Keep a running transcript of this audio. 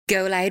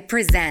Go Loud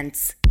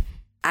presents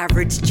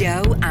Average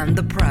Joe and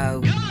the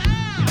Pro. And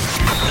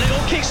it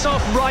all kicks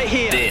off right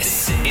here.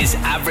 This is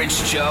Average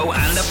Joe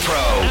and the Pro.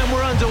 And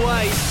we're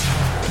underway.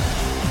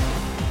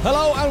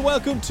 Hello and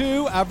welcome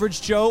to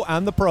Average Joe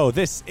and the Pro.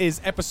 This is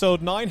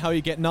episode 9. How are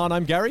you getting on?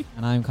 I'm Gary.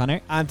 And I'm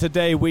Connor. And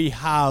today we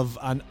have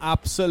an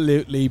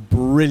absolutely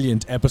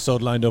brilliant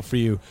episode lined up for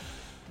you.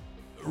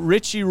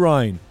 Richie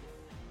Ryan,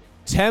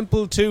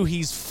 Temple 2,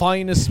 he's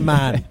finest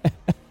man.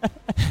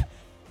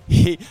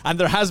 And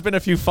there has been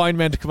a few fine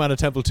men to come out of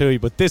Temple 2,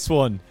 but this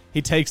one,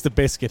 he takes the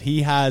biscuit.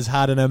 He has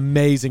had an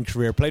amazing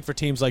career. Played for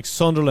teams like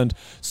Sunderland,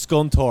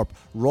 Scunthorpe,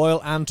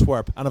 Royal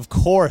Antwerp, and of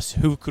course,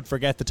 who could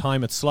forget the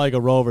time at Sligo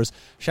Rovers?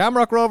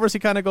 Shamrock Rovers, he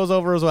kind of goes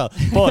over as well.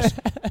 But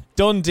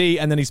Dundee,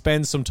 and then he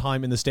spends some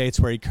time in the States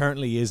where he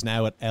currently is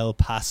now at El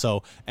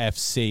Paso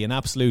FC. An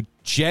absolute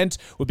gent.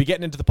 We'll be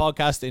getting into the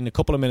podcast in a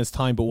couple of minutes'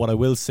 time, but what I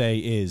will say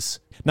is...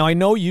 Now, I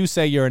know you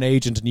say you're an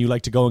agent and you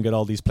like to go and get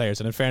all these players,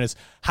 and in fairness,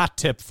 hat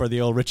tip for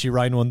the old Richie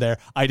Ryan one there.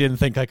 I didn't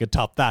think I could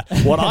top that.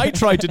 What I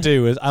tried to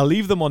do is, I'll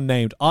leave them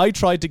unnamed, I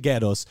tried to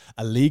get us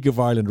a League of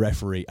Ireland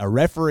referee, a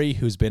referee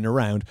who's been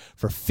around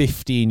for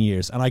 15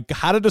 years. And I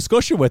had a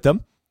discussion with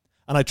him,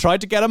 and I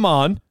tried to get him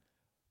on,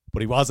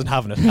 but he wasn't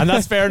having it. And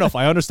that's fair enough.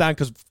 I understand,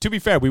 because to be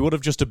fair, we would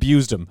have just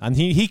abused him. And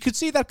he could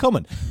see that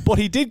coming. But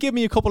he did give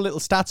me a couple little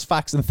stats,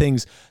 facts, and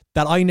things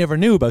that I never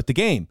knew about the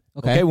game.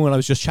 Okay, when I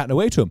was just chatting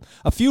away to him.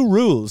 A few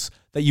rules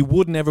that you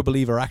would never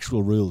believe are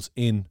actual rules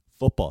in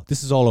football.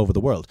 This is all over the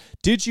world.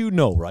 Did you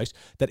know, right,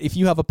 that if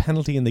you have a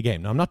penalty in the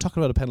game, now I'm not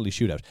talking about a penalty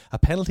shootout, a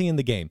penalty in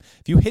the game,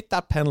 if you hit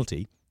that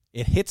penalty,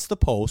 it hits the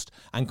post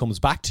and comes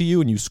back to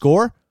you and you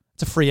score,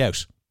 it's a free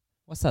out.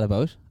 What's that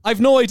about? I've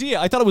no idea.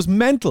 I thought it was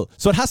mental.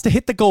 So it has to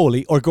hit the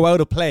goalie or go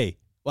out of play.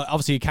 Well,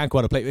 obviously you can't go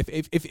out of play.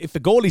 If the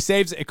goalie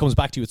saves it, it comes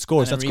back to you, it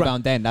scores. And that's a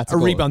rebound then, that's a goal.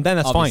 goal. Rebound then,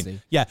 that's obviously.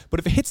 Fine. Yeah, but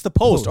if it hits the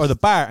post or the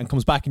bar and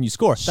comes back and you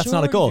score, that's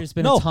not a goal. There's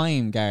been a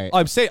time, Gary.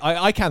 I'm saying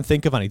I can't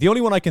think of any. The only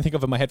one I can think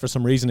of in my head for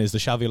some reason is the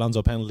Xavi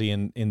Alonso penalty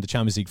in the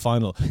Champions League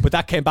final. But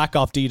that came back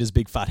off Dida's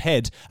big fat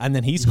head and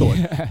then he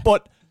scored.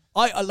 But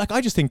I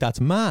just think that's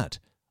mad.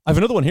 I have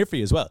another one here for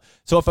you as well.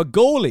 So if a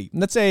goalie,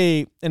 let's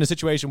say in a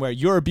situation where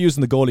you're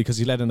abusing the goalie because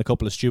he let in a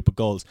couple of stupid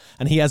goals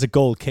and he has a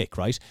goal kick,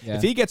 right? Yeah.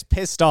 If he gets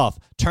pissed off,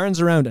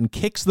 turns around and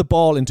kicks the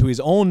ball into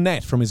his own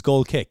net from his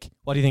goal kick,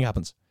 what do you think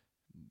happens?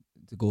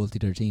 The goal to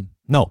their team.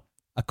 No,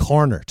 a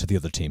corner to the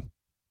other team.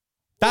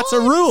 That's a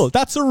rule.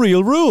 That's a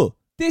real rule.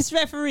 This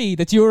referee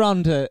that you're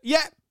on to...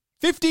 Yeah,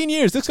 15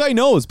 years. This guy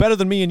knows better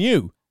than me and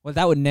you. Well,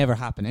 that would never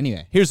happen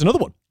anyway. Here's another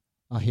one.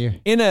 Oh, here.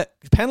 In a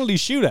penalty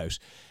shootout,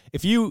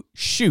 if you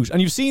shoot,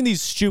 and you've seen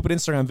these stupid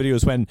Instagram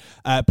videos when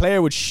a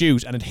player would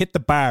shoot and it hit the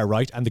bar,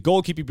 right? And the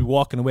goalkeeper would be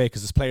walking away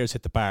because his players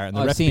hit the bar and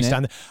the referee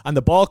standing, and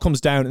the ball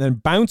comes down and then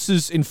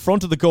bounces in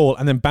front of the goal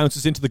and then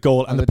bounces into the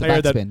goal, and the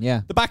player the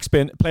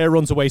backspin, player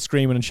runs away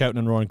screaming and shouting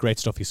and roaring, great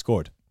stuff, he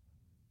scored.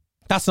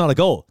 That's not a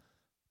goal.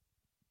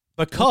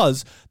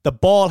 Because the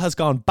ball has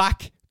gone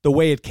back the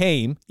way it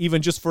came,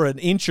 even just for an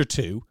inch or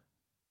two,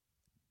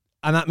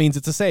 and that means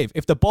it's a save.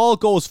 If the ball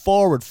goes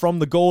forward from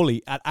the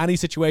goalie at any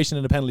situation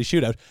in a penalty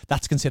shootout,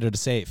 that's considered a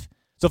save.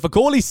 So if a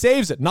goalie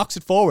saves it, knocks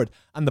it forward,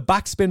 and the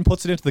backspin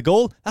puts it into the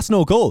goal, that's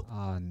no goal.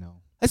 Oh,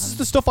 no. This is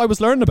the stuff I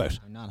was learning about.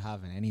 I'm not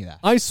having any of that.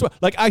 I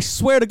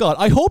swear to God,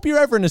 I hope you're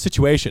ever in a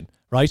situation,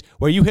 right,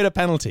 where you hit a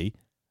penalty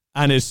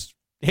and it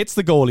hits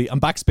the goalie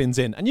and backspins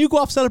in, and you go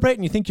off celebrating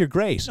and you think you're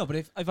great. No, but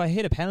if I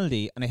hit a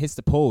penalty and it hits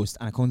the post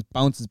and it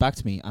bounces back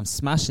to me, I'm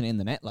smashing it in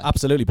the net. Like.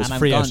 Absolutely, but it's a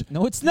free out.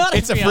 No, it's not.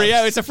 It's a free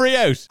out. It's a free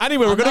out.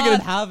 Anyway, we're going to get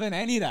not having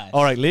any of that.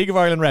 All right, League of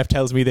Ireland ref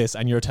tells me this,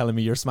 and you're telling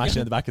me you're smashing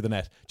in the back of the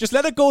net. Just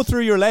let it go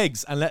through your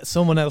legs and let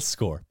someone else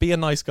score. Be a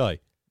nice guy.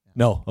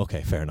 No,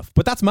 okay, fair enough.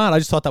 But that's mad. I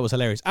just thought that was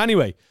hilarious.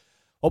 Anyway,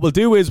 what we'll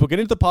do is we'll get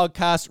into the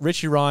podcast.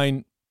 Richie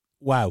Ryan,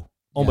 wow.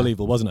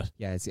 Unbelievable, wasn't it?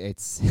 Yeah,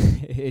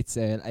 it's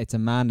a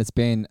man that's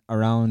been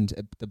around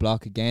the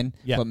block again,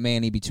 but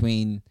mainly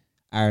between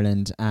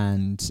Ireland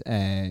and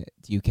the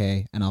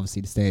UK and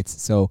obviously the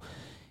States. So,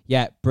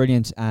 yeah,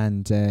 brilliant,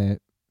 and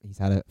he's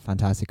had a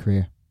fantastic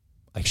career.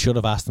 I should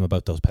have asked him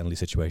about those penalty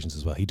situations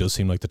as well. He does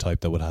seem like the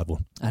type that would have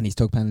one. And he's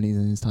took penalties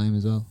in his time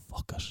as well.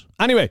 Fuck it.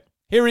 Anyway,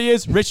 here he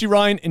is, Richie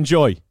Ryan.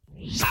 Enjoy.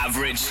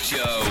 Average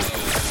Joe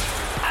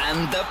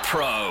and the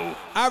Pro.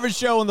 Average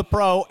Joe and the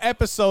Pro,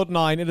 episode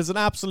 9. It is an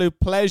absolute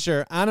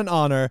pleasure and an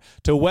honour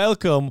to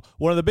welcome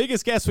one of the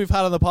biggest guests we've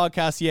had on the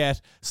podcast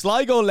yet,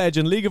 Sligo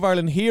legend, League of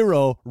Ireland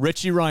hero,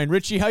 Richie Ryan.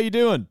 Richie, how you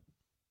doing?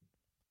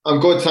 I'm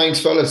good, thanks,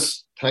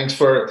 fellas. Thanks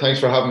for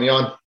having me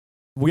on.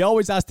 We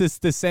always ask this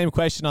same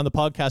question on the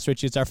podcast,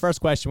 Richie. It's our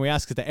first question. We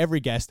ask it to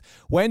every guest.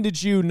 When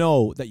did you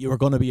know that you were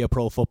going to be a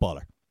pro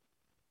footballer?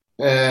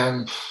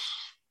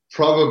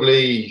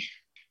 Probably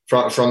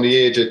from the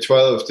age of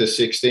 12 to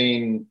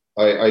 16,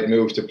 I'd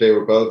moved to play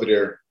with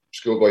Belvedere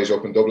schoolboys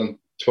up in Dublin.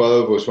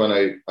 12 was when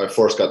I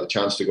first got the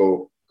chance to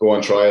go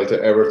on trial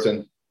to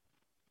Everton.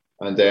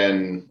 And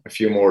then a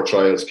few more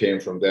trials came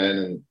from then,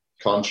 and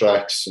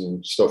contracts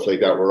and stuff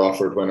like that were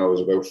offered when I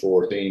was about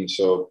 14.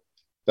 So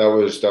that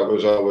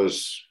was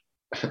always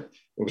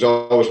was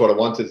always what I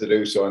wanted to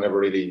do, so I never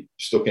really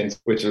stuck into,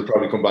 which will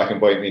probably come back and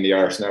bite me in the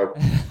arse now.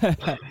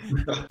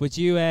 But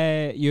you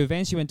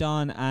eventually went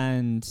on,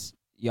 and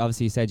you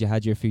obviously said you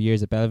had your few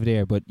years at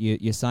Belvedere, but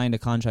you signed a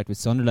contract with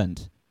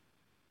Sunderland.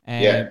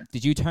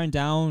 Did you turn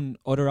down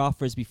other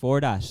offers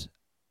before that?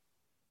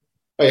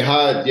 I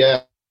had,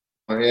 yeah.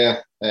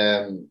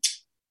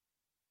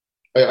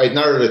 I'd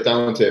narrowed it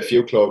down to a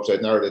few clubs.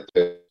 I'd narrowed it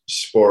to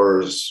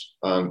Spurs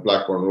and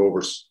Blackburn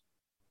Rovers.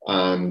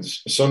 And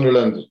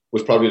Sunderland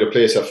was probably the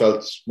place I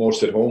felt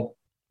most at home,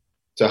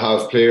 to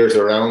have players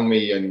around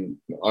me and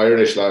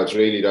Irish lads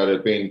really that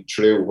had been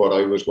through what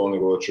I was going to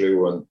go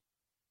through and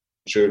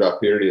through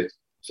that period.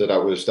 So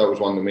that was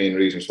one of the main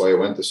reasons why I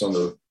went to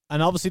Sunderland.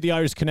 And obviously the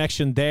Irish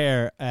connection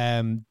there,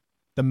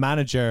 the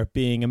manager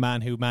being a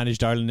man who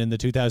managed Ireland in the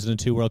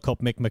 2002 World Cup,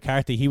 Mick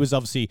McCarthy, he was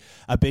obviously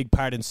a big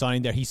part in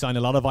signing there. He signed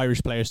a lot of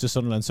Irish players to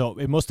Sunderland, so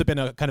it must have been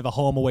a kind of a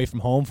home away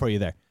from home for you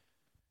there.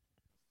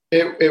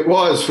 It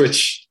was,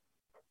 which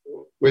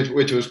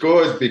was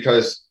good,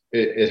 because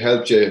it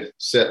helped you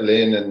settle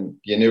in, and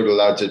you knew the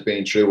lads had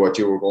been through what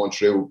you were going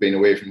through. Being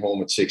away from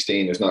home at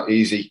 16 is not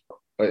easy.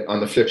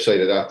 On the flip side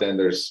of that, then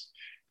there's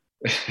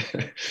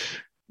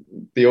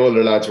the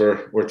older lads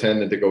were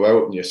tending to go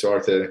out, and you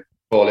sort of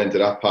fall into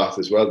that path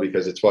as well,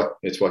 because it's what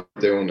you're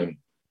doing.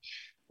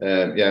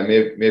 And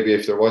maybe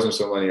if there wasn't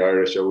so many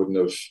Irish, I wouldn't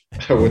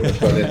have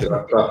gone into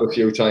that trap a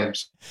few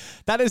times.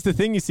 That is the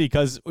thing, you see,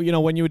 because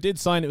when you did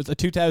sign, it was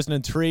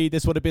 2003.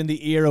 This would have been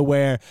the era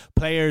where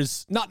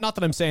players, not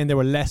that I'm saying they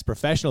were less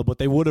professional, but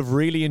they would have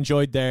really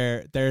enjoyed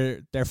their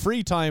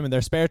free time and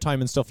their spare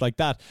time and stuff like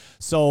that.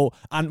 So,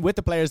 and with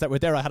the players that were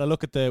there, I had a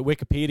look at the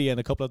Wikipedia and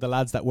a couple of the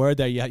lads that were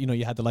there.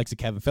 You had the likes of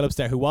Kevin Phillips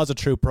there, who was a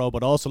true pro,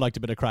 but also liked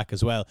a bit of crack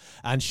as well.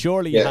 And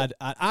surely you had,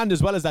 and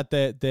as well as that,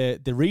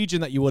 the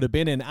region that you would have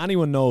been in,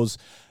 anyone knows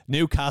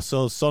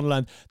Newcastle,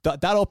 Sunderland,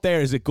 that up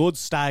there is a good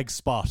stag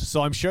spot.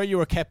 So I'm sure you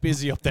were kept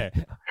busy up there.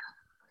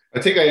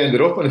 I think I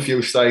ended up on a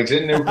few stags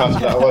in Newcastle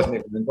that I wasn't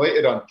even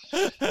invited on.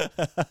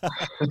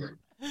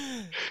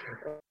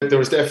 There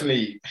was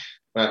definitely,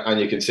 and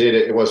you can see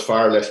that it was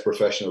far less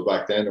professional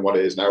back then than what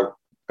it is now.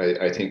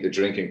 I think the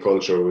drinking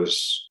culture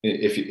was,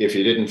 if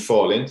you didn't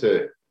fall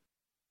into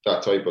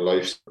that type of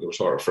life, it was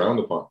sort of frowned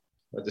upon.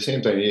 At the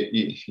same time,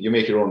 you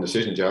make your own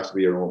decisions. You have to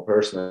be your own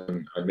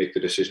person and make the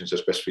decisions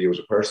that's best for you as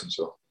a person.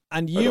 So,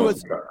 and I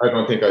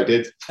don't think I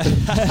did.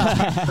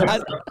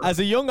 as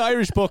a young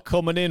Irish buck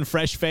coming in,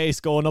 fresh face,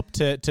 going up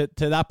to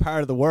that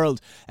part of the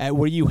world,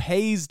 were you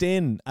hazed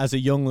in as a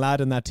young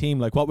lad in that team?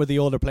 Like, what were the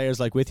older players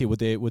like with you? Would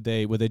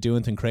they do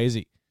anything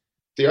crazy?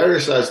 The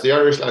Irish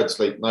lads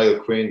like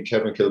Niall Quinn,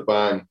 Kevin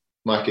Kilban,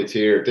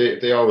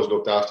 McAteer, they always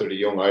looked after the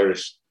young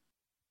Irish.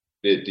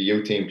 The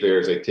youth team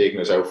players, like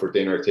taking us out for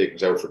dinner, taking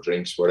us out for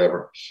drinks,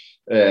 whatever.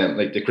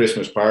 Like the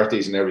Christmas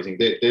parties and everything.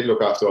 They'd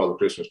look after all the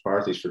Christmas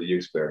parties for the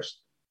youth players.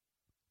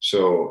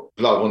 So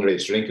a lot of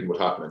underage drinking would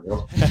happen,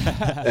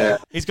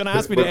 He's going to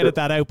ask me to edit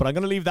that out, but I'm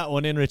going to leave that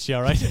one in, Richie,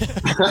 all right?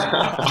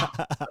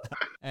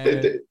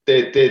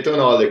 They'd done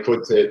all they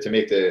could to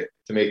make the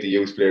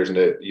youth players and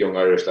the young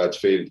Irish lads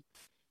feel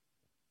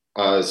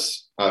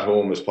as at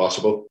home as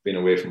possible, being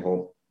away from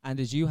home. And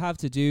did you have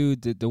to do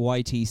the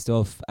YT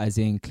stuff, as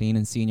in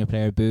cleaning senior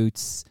player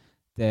boots,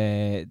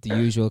 the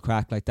usual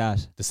crack like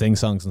that? The sing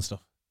songs and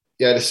stuff.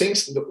 Yeah, the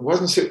sings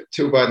wasn't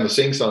too bad in the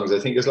sing songs. I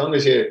think as long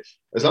as you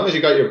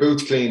got your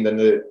boots cleaned and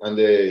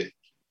the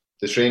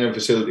training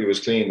facility was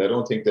cleaned, I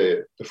don't think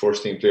the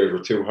first team players were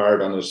too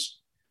hard on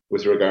us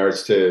with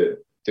regards to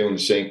doing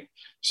the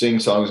sing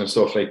songs and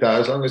stuff like that.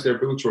 As long as their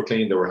boots were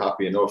clean, they were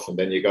happy enough. And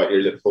then you got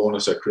your little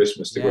bonus at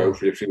Christmas to go out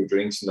for a few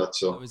drinks and that.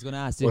 So I was going to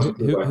ask,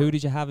 who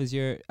did you have as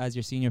your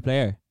senior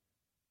player?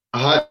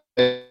 I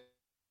had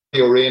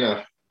Claudio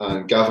Reyna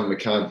and Gavin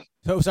McCann.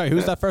 Oh, sorry,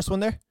 who's that first one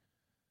there?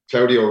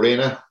 Claudio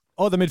Reyna.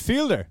 Oh, the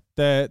midfielder.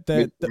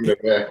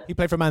 He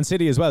played for Man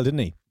City as well, didn't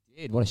he?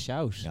 He did. What a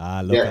shout!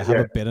 I have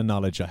a bit of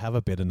knowledge. I have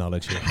a bit of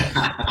knowledge here.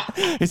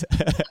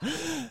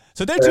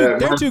 So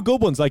they're two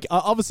good ones. Like,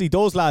 obviously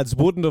those lads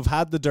wouldn't have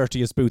had the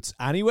dirtiest boots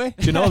anyway.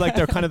 Do you know, like,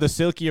 they're kind of the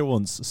silkier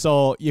ones.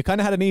 So you kind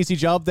of had an easy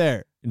job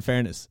there, in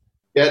fairness.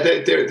 Yeah,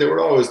 they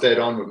were always dead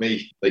on with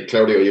me. Like,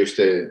 Claudio used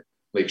to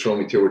like throw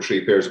me 2 or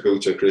 3 pairs of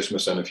boots at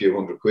Christmas and a few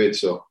 £100.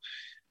 So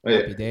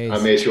I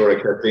made sure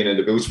I kept cleaning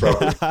the boots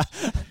properly.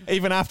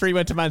 Even after he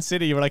went to Man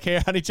City, you were like,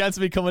 "Here, any chance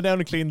of me coming down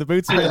and cleaning the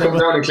boots?" I'll come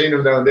down and clean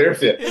them down there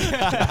for you.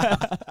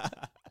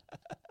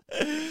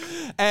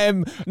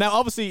 Now,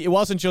 obviously, it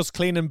wasn't just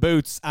cleaning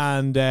boots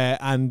and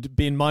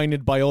being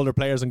minded by older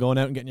players and going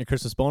out and getting your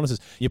Christmas bonuses.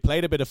 You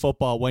played a bit of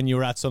football when you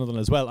were at Sunderland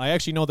as well. I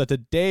actually know that the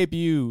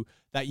debut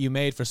that you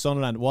made for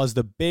Sunderland was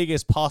the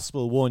biggest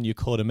possible one you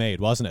could have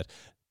made, wasn't it?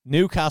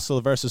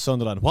 Newcastle versus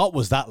Sunderland. What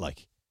was that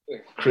like?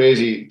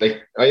 Crazy.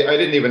 Like, I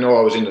didn't even know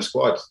I was in the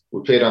squad.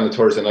 We played on the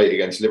Thursday night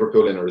against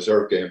Liverpool in a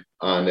reserve game,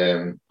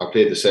 and I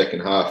played the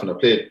second half, and I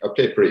played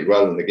pretty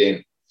well in the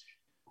game.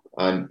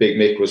 And Big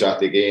Mick was at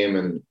the game,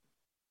 and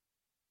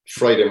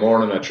Friday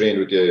morning I trained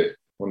with the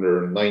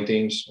under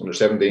 19s, under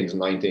 17s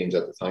and 19s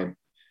at the time.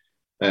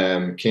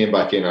 Came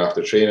back in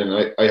after training.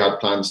 I had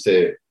plans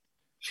to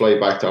fly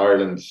back to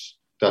Ireland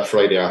that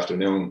Friday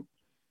afternoon,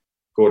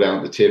 go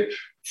down to Tip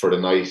for the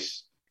night,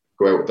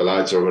 go out with the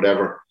lads or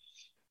whatever.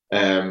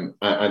 And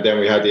then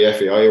we had the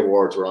FAI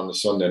Awards were on the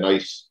Sunday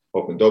night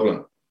up in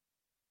Dublin.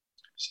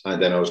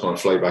 And then I was going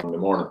to fly back in the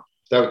morning.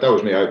 That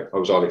was me. I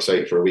was all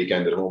excited for a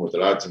weekend at home with the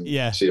lads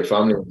and see your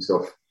family and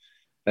stuff.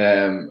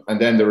 And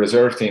then the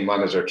reserve team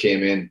manager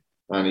came in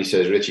and he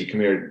says, Richie,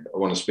 come here, I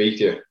want to speak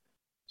to you.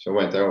 So I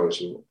went out. I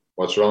said,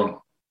 what's wrong?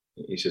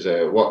 He says,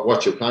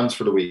 what's your plans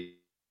for the week?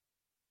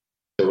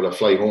 I said, well, I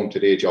fly home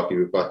today, Jockey.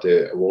 We've got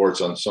the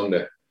awards on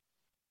Sunday.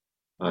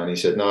 And he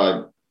said,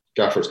 no,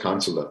 Gaffer's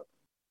cancelled it.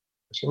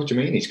 I said, what do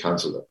you mean he's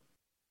cancelled it?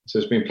 He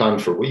says, it's been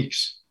planned for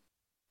weeks.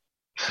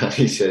 And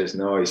he says,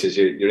 no, he says,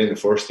 you're in the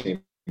first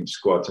team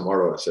squad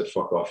tomorrow. I said,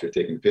 fuck off, you're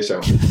taking the piss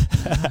out.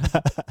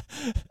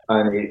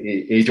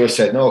 And he just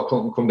said, no,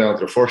 come down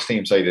to the first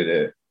team side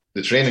of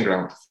the training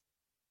ground.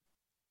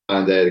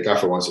 And the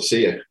gaffer wants to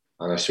see you.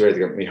 And I swear to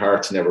God, my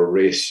heart's never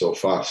raced so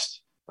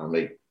fast. I'm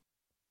like,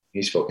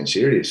 he's fucking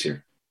serious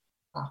here.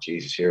 Oh,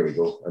 Jesus, here we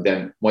go. And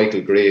then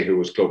Michael Gray, who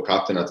was club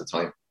captain at the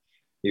time,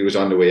 he was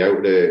on the way out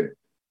of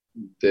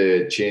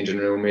the changing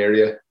room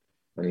area.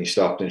 And he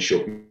stopped and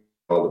shook me,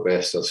 all the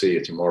best, I'll see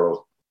you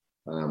tomorrow.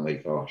 And I'm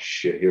like, oh,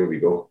 shit, here we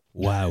go.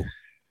 Wow.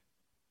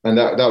 And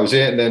that was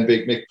it. And then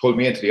Big Mick pulled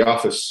me into the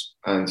office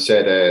and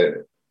said,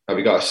 have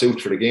you got a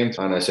suit for the game?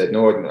 And I said,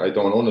 no, I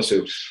don't own a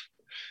suit.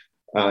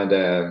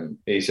 And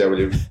he said, well,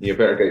 you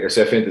better get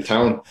yourself into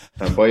town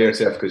and buy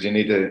yourself because you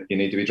need to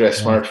be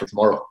dressed smart for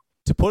tomorrow.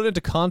 To put it into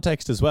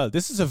context as well,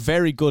 this is a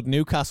very good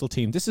Newcastle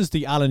team. This is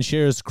the Alan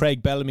Shearers,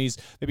 Craig Bellamy's,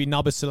 maybe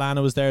Nobis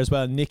Solana was there as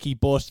well, Nicky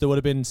Butt, there would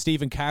have been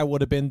Stephen Carr would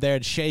have been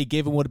there, Shay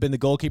Given would have been the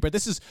goalkeeper.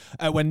 This is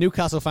when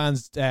Newcastle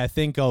fans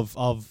think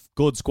of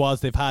good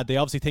squads they've had, they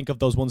obviously think of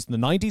those ones in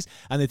the 90s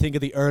and they think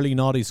of the early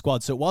noughties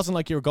squad. So it wasn't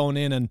like you were going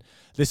in and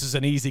this is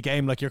an easy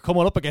game, like you're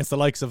coming up against the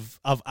likes of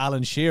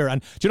Alan Shearer.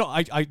 And do you know,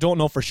 I don't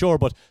know for sure,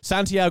 but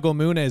Santiago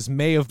Munez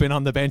may have been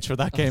on the bench for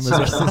that game as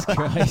well.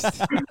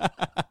 Christ.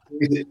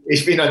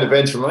 He's been on the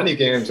bench for many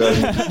games.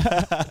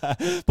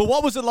 But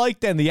what was it like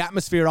then, the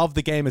atmosphere of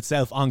the game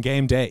itself on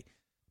game day?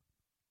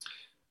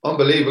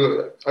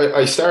 Unbelievable.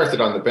 I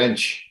started on the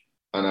bench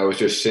and I was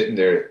just sitting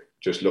there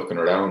just looking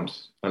around,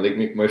 and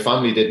like my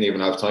family didn't even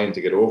have time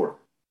to get over,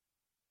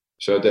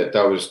 so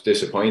that was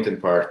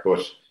disappointing part.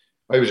 But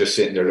I was just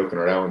sitting there looking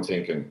around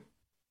thinking,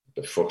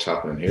 what the fuck's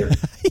happening here?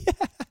 Yeah.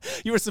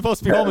 You were supposed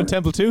to be home in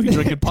Temple 2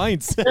 drinking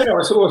pints. Yeah, I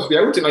was supposed to be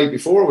out the night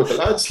before with the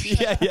lads.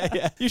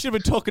 Yeah. You should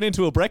have been tucking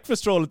into a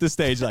breakfast roll at this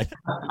stage, like.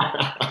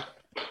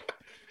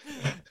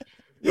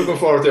 Looking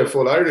forward to a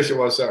full Irish it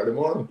was Saturday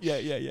morning.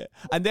 Yeah.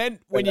 And then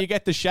when you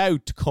get the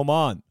shout to come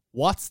on,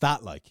 what's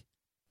that like?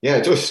 Yeah,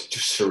 just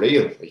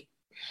surreal. Like,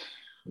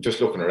 I'm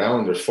just looking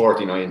around, there's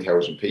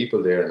 49,000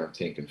 people there and I'm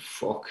thinking,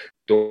 fuck,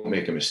 don't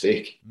make a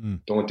mistake.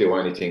 Don't do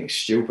anything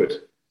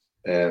stupid.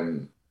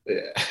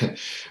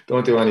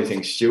 Don't do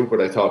anything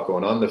stupid, I thought,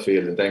 going on the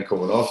field, and then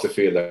coming off the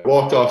field. I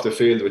walked off the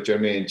field with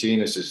Jermaine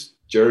Genius's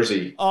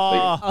jersey.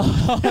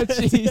 Oh,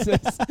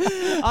 Jesus.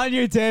 On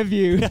your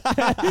debut.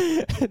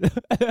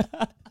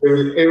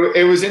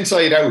 It was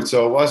inside out,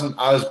 so it wasn't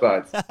as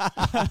bad.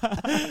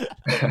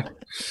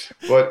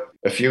 But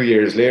a few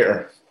years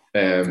later,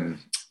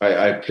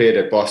 I played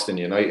at Boston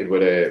United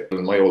with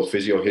my old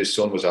physio. His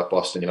son was at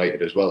Boston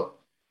United as well.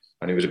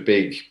 And he was a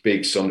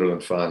big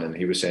Sunderland fan, and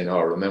he was saying, "Oh,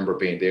 I remember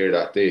being there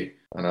that day."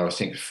 And I was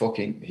thinking,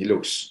 "Fucking, he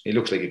looks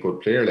like a good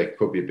player. Like,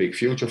 could be a big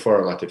future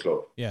for him at the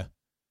club." Yeah.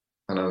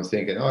 And I was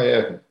thinking, "Oh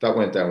yeah, that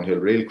went downhill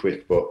real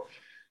quick." But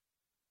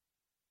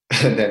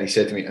and then he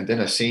said to me, "And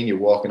then I seen you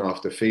walking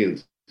off the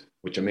field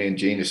with Jermaine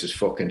Genius's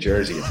fucking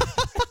jersey."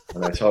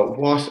 And I thought,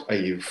 "What are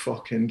you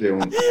fucking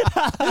doing?"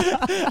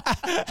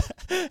 I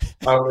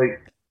was like,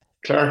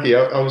 Clarky,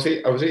 I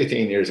was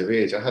 18 years of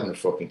age. I hadn't a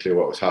fucking clue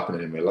what was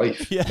happening in my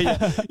life.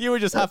 Yeah. You were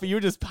just happy. You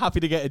were just happy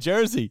to get a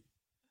jersey.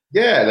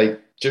 Yeah,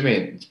 like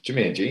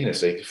Jermaine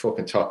Genius, like a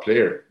fucking top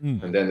player.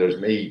 And then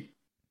there's me,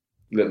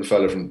 little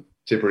fella from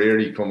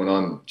Tipperary, coming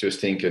on, just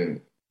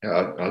thinking,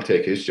 yeah, I'll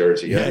take his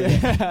jersey.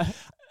 Yeah.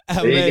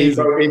 He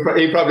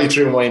probably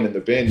threw mine in the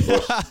bin.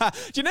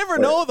 But you never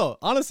know, though.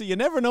 Honestly, you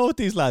never know with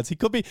these lads. He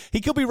could be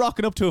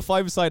rocking up to a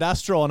 5-a-side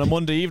Astro on a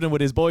Monday evening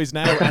with his boys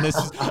now, and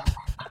it's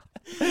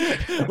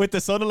with the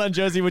Sunderland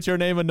jersey with your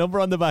name and number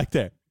on the back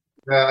there.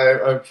 Yeah,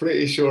 I'm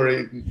pretty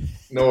sure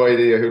no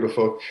idea who the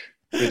fuck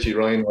Richie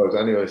Ryan was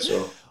anyway.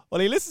 So, well,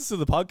 he listens to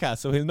the podcast,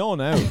 so he'll know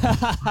now.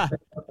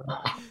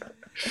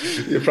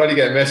 You'll probably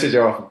get a message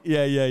off.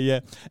 Yeah.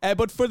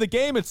 But for the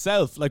game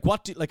itself, like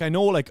I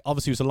know, like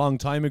obviously it was a long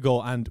time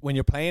ago, and when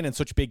you're playing in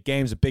such big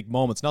games, at big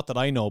moments, not that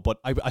I know,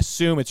 but I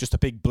assume it's just a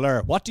big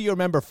blur. What do you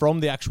remember from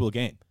the actual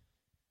game?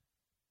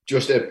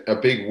 Just a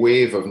big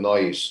wave of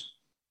noise.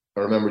 I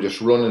remember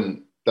just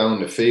running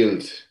down the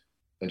field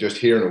and just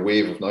hearing a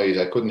wave of noise.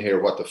 I couldn't hear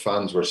what the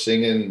fans were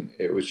singing.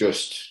 It was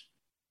just,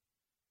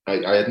 I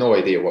had no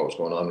idea what was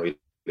going on really.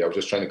 I was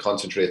just trying to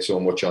concentrate so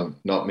much on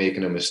not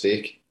making a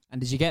mistake.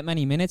 And did you get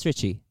many minutes,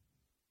 Richie?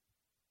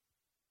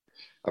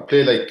 I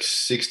played like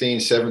 16,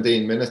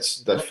 17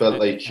 minutes. That felt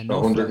like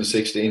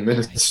 116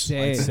 minutes.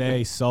 I'd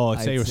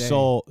say you're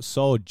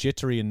so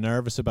jittery and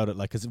nervous about it.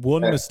 Like, because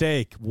one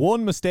mistake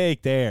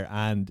there,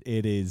 and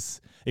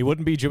it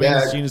wouldn't be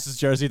Joanne's Genius's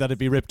jersey that'd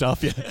be ripped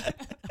off you.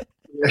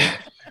 Yeah.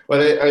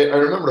 Well, I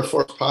remember the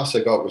first pass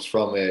I got was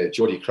from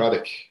Jody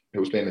Craddock,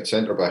 who was playing at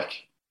centre back,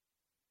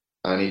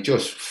 and he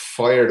just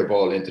fired the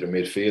ball into the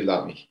midfield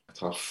at me. I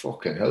thought,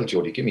 fucking hell,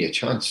 Jody, give me a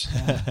chance.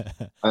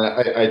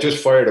 And I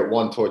just fired it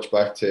one touch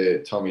back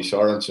to Tommy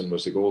Sorensen,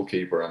 was the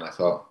goalkeeper, and I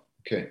thought,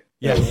 okay.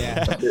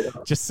 Yeah.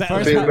 Just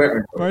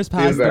first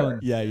pass done.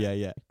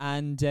 Yeah.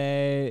 And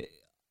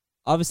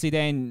obviously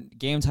then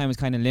game time was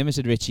kind of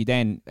limited, Richie,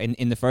 then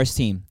in the first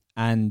team.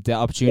 And the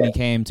opportunity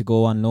came to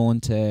go on loan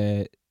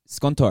to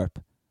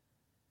Scunthorpe.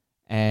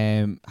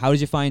 How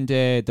did you find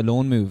the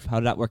loan move? How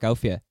did that work out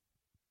for you?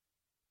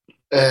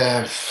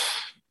 It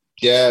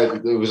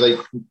was like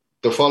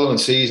the following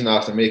season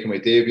after making my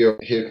debut,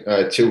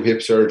 2 hip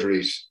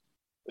surgeries.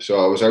 So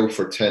I was out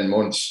for 10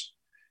 months.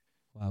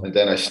 Wow. And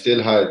then I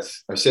still had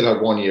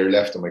 1 year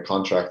left on my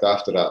contract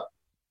after that.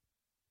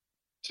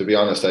 To be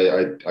honest,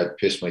 I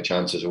pissed my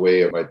chances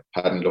away. I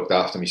hadn't looked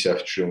after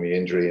myself through my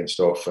injury and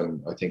stuff.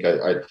 And I think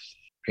I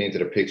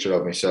painted a picture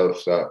of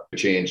myself that to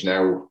change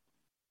now,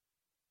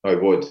 I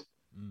would.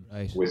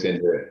 Right.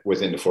 Within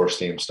the first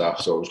team staff.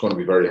 So it was going to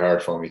be very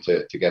hard for me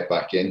to get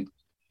back in.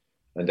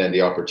 And then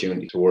the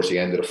opportunity towards the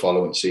end of the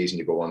following season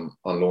to go on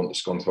loan to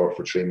Scunthorpe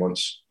for 3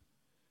 months,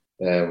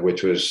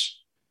 which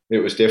was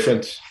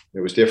different.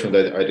 It was different.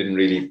 I didn't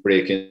really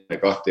break in. I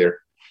got there,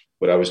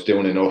 but I was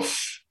doing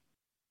enough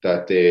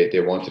that they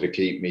wanted to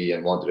keep me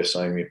and wanted to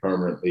sign me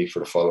permanently for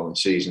the following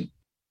season.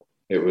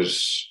 It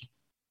was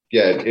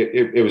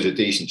a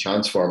decent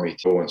chance for me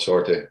to go and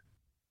sort of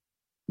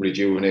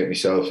rejuvenate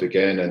myself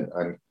again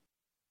and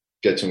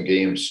get some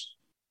games,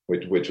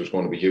 which was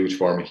going to be huge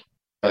for me.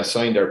 I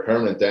signed there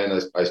permanent then.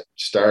 I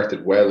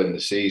started well in the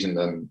season,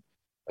 and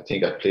I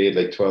think I played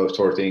like 12,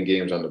 13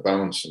 games on the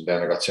bounce, and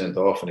then I got sent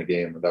off in a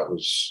game, and that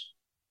was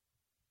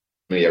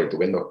me out the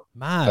window.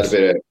 Mad.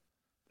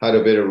 Had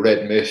a bit of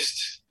red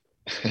mist.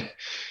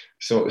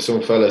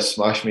 Some fella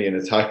smashed me in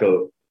a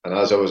tackle, and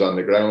as I was on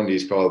the ground,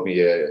 he's called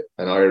me an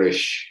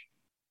Irish.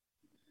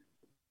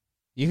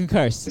 You can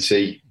curse.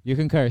 See. You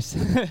can curse.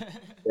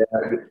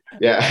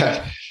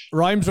 Yeah.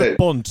 Rhymes with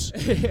bunt.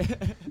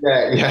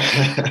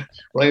 Yeah.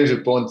 Rhymes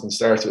with bunt and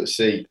starts with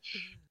C.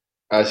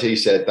 As he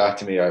said that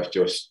to me, I've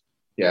just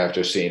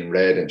seen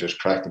red and just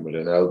cracked him with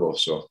an elbow.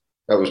 So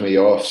that was me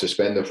off,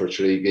 suspended for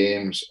 3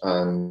 games,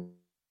 and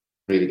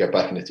really get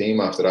back in the team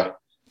after that.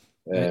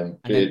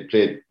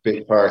 Played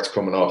big parts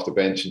coming off the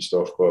bench and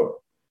stuff, but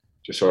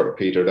just sort of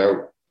petered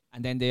out.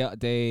 And then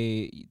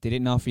they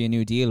didn't offer you a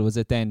new deal, was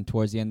it then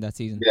towards the end of that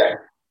season?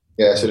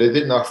 Yeah. So they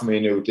didn't offer me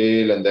a new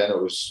deal, and then it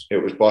was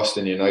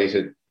Boston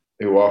United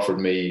who offered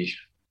me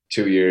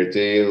 2-year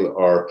deal,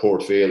 or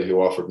Port Vale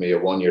who offered me a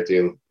 1-year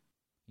deal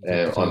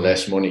on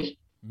less money.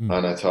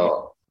 And I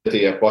thought,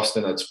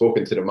 Boston, I'd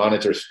spoken to the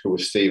managers, who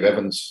was Steve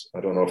Evans.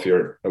 I don't know if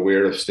you're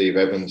aware of Steve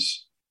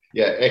Evans.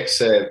 Yeah,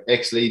 ex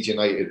Leeds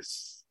United,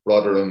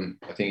 Rotherham.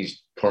 I think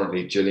he's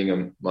currently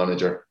Gillingham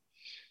manager.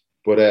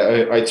 But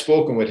I'd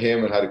spoken with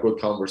him and had a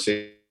good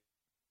conversation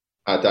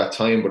at that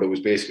time, but it was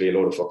basically a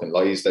load of fucking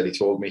lies that he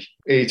told me.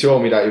 He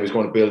told me that he was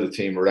going to build a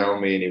team around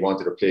me, and he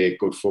wanted to play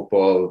good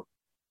football,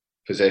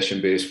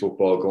 possession-based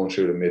football, going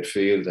through the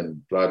midfield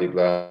and blah, blah,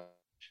 blah.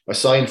 I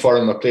signed for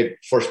him. I played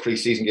first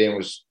pre-season game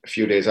was a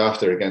few days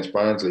after against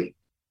Barnsley.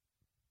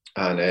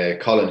 And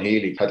Colin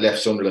Healy had left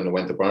Sunderland and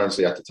went to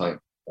Barnsley at the time.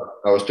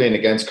 I was playing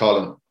against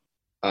Colin,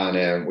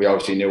 and we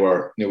obviously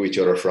knew each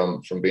other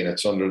from being at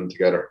Sunderland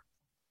together.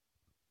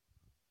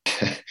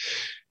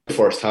 The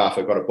first half,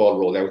 I got a ball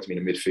rolled out to me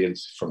in the midfield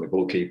from the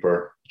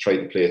goalkeeper, tried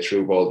to play a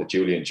through ball to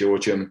Julian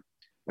Joachim,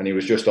 and he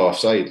was just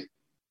offside.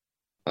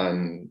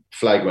 And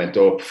flag went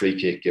up, free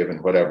kick given,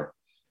 whatever.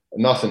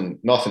 Nothing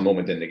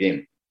moment in the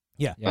game.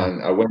 Yeah.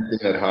 And I went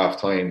in at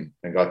half time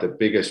and got the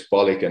biggest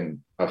bollocking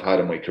I've had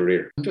in my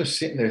career. I'm just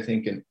sitting there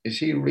thinking, is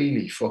he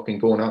really fucking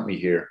going at me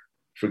here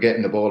for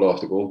getting the ball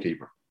off the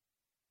goalkeeper?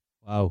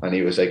 Wow. And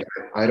he was like,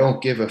 I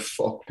don't give a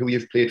fuck who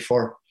you've played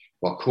for.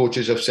 What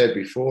coaches have said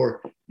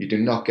before, you do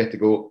not get the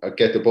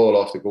ball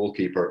off the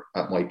goalkeeper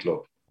at my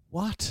club.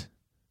 What?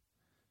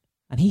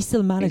 And he's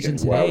still managing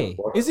today.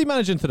 Wow, is he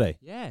managing today?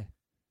 Yeah.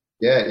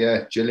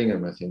 Yeah,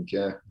 Gillingham, I think.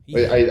 Yeah,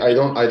 I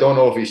don't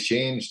know if he's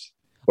changed.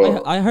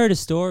 But I heard a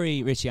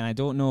story, Richie, and I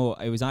don't know.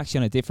 I was actually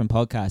on a different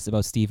podcast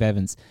about Steve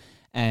Evans,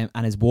 and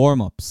his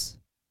warm ups.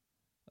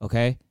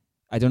 Okay,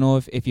 I don't know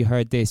if you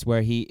heard this,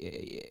 where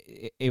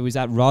it was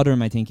at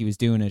Rotherham. I think he was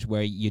doing it,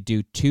 where you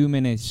do 2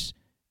 minutes.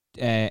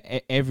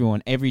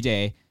 Everyone every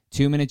day,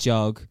 2 minute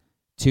jog,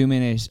 2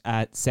 minutes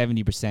at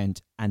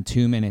 70%, and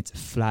 2 minutes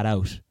flat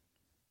out.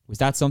 Was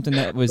that something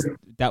that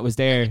was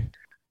there?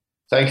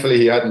 Thankfully,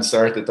 he hadn't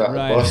started that.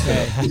 Right.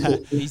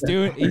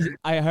 Okay.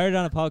 I heard it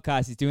on a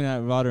podcast. He's doing that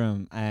at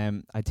Rotherham.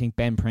 I think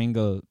Ben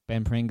Pringle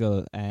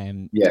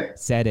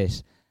said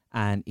it,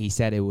 And he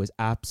said it was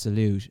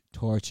absolute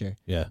torture.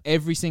 Yeah.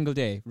 Every single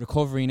day,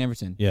 recovery and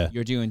everything. Yeah.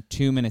 You're doing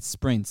 2 minute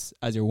sprints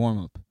as your warm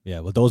up. Yeah,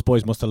 well, those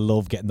boys must have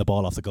loved getting the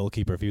ball off the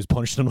goalkeeper if he was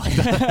punching them like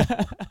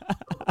that.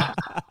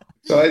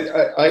 So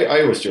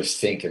I was just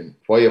thinking,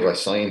 why have I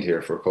signed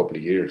here for a couple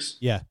of years?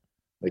 Yeah.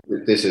 Like,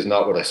 this is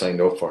not what I signed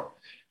up for.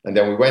 And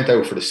then we went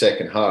out for the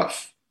second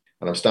half,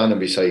 and I'm standing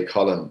beside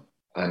Colin,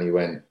 and he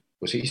went,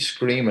 was he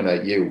screaming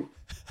at you?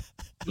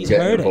 He's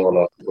getting heard the ball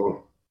off the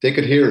goal. They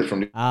could hear it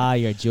from the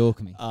You're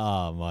joking me.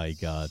 Oh, my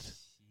God.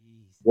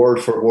 word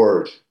for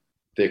word.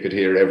 They could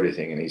hear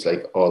everything, and he's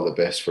like, all the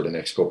best for the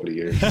next couple of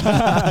years.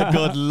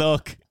 Good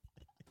luck.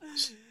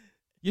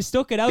 You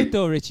stuck it out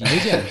though, Richie,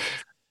 did you?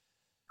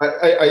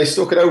 I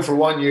stuck it out for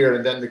 1 year,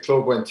 and then the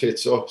club went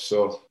tits up.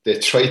 So they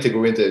tried to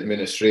go into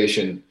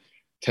administration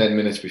 10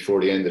 minutes before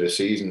the end of the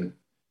season,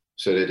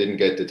 so they didn't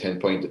get the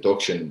 10-point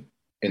deduction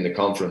in the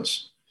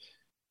conference.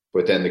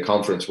 But then the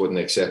conference wouldn't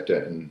accept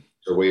it, and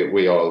so we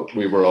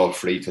were all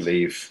free to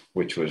leave,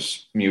 which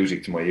was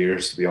music to my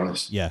ears, to be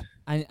honest. Yeah.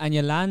 And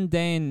you land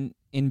then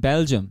in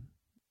Belgium,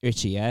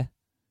 Richie, yeah?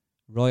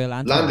 Royal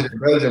Antwerp. Landed in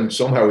Belgium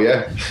somehow,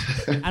 yeah.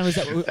 And was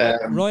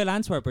that Royal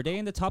Antwerp, are they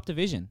in the top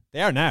division?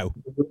 They are now.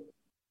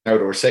 Now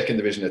they were second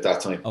division at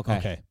that time.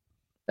 Okay.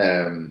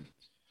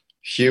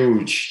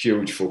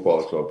 Huge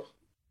football club.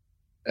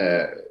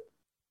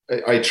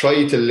 I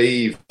tried to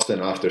leave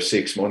Boston after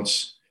 6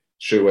 months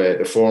through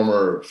the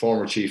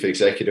former chief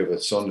executive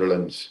at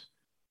Sunderland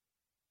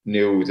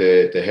knew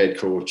the head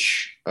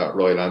coach at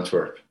Royal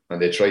Antwerp,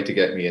 and they tried to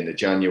get me in the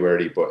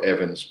January, but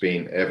Evans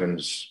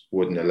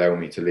wouldn't allow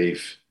me to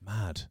leave.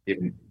 Mad.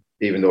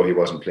 Even though he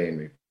wasn't playing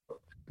me.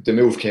 The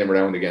move came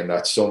around again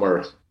that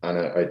summer, and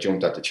I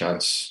jumped at the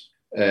chance.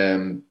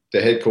 The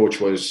head coach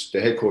was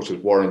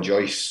Warren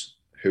Joyce,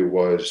 who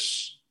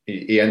was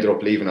he ended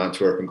up leaving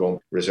Antwerp and going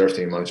reserve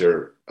team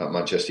manager at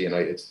Manchester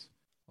United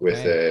with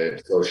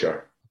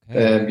Solskjaer.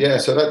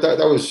 So that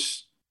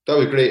was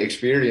a great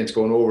experience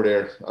going over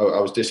there. I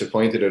was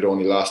disappointed it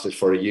only lasted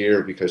for a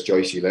year because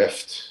Joycey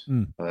left.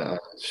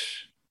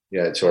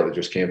 It sort of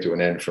just came to an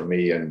end for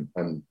me and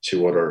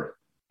two other,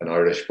 an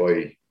Irish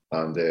boy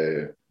and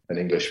an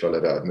English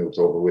fella that had moved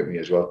over with me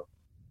as well.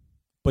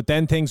 But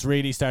then things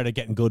really started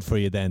getting good for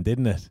you then,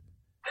 didn't it?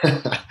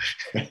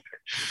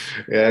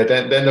 Yeah,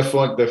 then the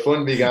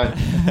fun began.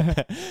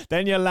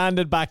 Then you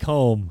landed back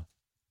home.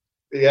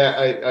 Yeah,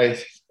 I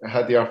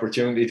had the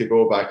opportunity to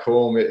go back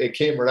home. It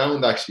came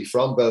around actually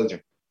from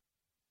Belgium.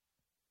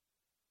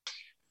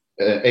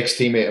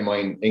 Ex-teammate of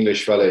mine,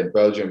 English fella in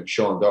Belgium,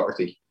 Sean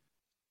Doherty.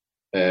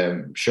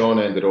 Sean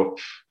ended up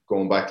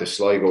going back to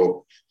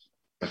Sligo,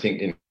 I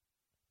think in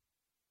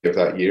of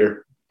that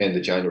year, end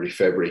of January,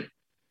 February.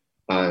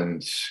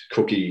 And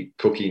Cookie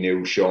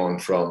knew Sean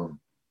from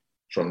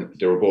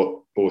they were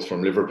both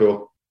from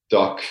Liverpool.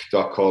 Doc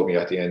called me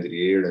at the end of the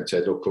year and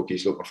said, look,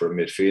 Cookie's looking for a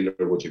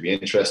midfielder. Would you be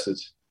interested?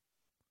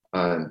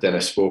 And then I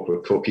spoke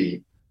with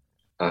Cookie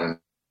and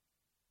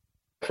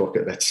fuck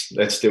it,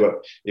 let's do it.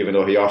 Even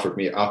though he offered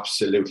me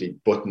absolutely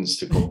buttons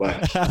to come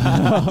back.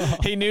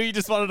 He knew you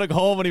just wanted to go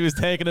home and he was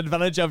taking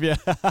advantage of you.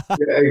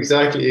 Yeah,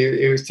 exactly.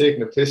 He was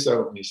taking a piss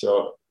out of me.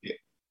 So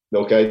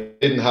look, I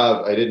didn't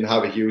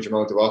have a huge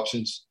amount of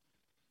options.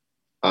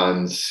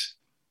 And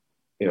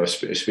you know,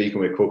 speaking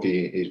with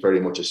Cookie, he's very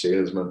much a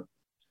salesman,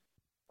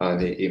 and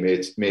he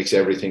makes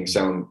everything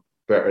sound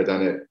better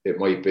than it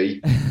might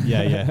be.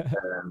 Yeah.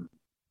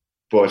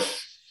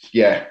 But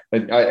yeah,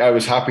 I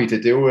was happy to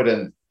do it,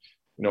 and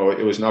you know,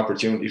 it was an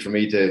opportunity for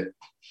me to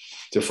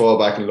fall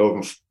back in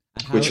love,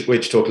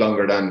 which took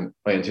longer than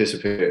I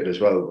anticipated as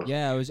well. But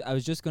yeah, I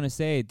was just going to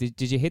say,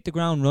 did you hit the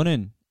ground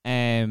running?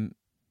 I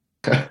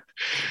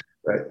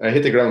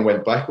hit the ground and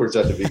went backwards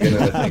at the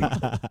beginning, I think.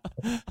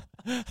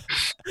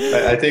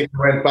 I think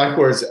I went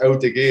backwards out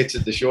the gates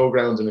at the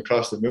showgrounds and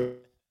across the moon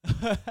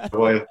for a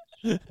while.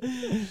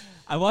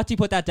 And what do you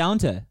put that down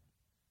to?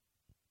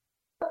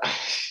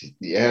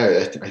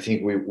 Yeah, I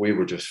think we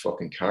were just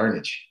fucking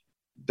carnage.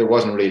 There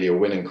wasn't really a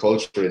winning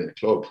culture in the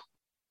club.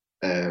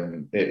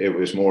 It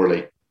was more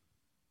like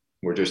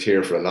we're just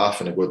here for a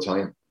laugh and a good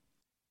time.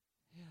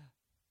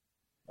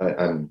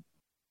 And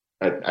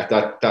at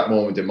that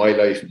moment in my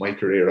life, my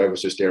career, I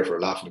was just there for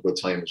a laugh and a good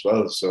time as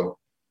well. So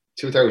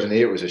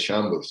 2008 was a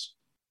shambles.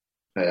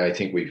 I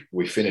think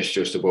we finished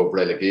just above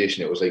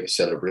relegation. It was like a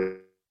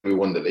celebration. We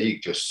won the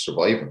league, just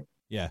surviving.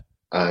 Yeah.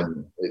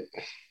 And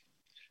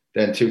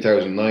then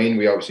 2009,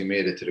 we obviously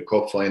made it to the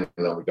cup final,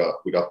 and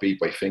we got beat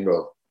by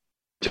Fingal,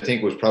 which I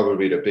think was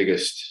probably the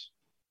biggest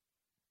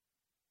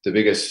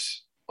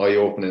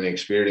eye-opening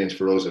experience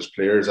for us as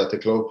players at the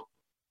club,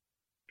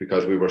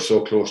 because we were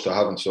so close to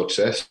having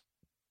success,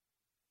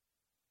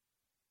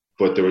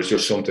 but there was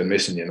just something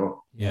missing, you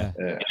know. Yeah.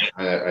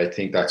 I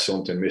think that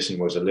something missing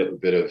was a little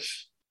bit of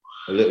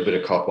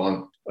cop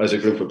on as a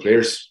group of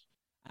players.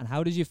 And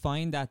how did you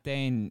find that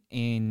then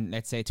in,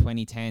 let's say,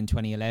 2010,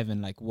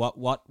 2011? Like,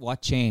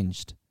 what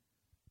changed?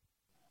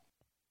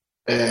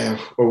 Well,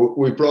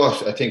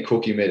 I think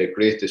Cookie made a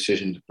great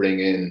decision to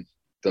bring in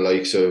the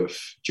likes of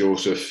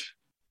Joseph.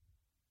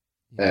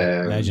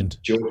 Legend.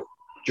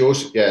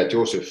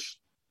 Joseph,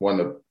 one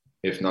of,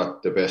 if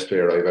not the best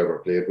player I've ever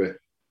played with.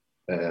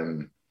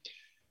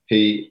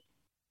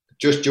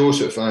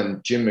 Joseph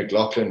and Jim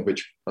McLaughlin,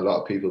 which a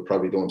lot of people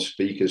probably don't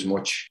speak as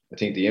much. I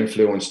think the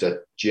influence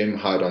that Jim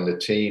had on the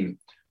team,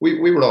 we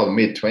were all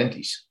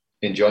mid-20s,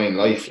 enjoying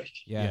life.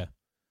 Yeah.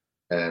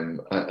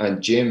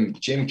 And Jim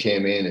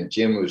came in, and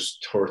Jim was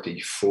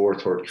 34,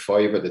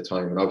 35 at the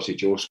time, and obviously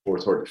Joseph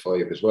was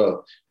 35 as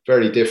well.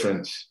 Very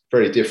different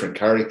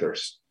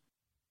characters.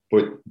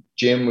 But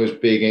Jim was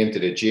big into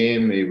the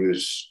gym. He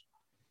was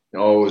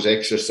always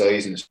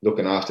exercising,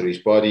 looking after his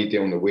body,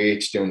 doing the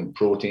weights, doing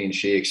protein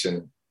shakes.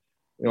 And,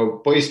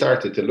 boys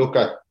started to look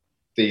at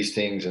these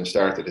things and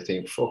started to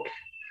think, fuck,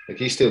 like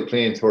he's still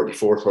playing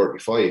 34,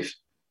 35.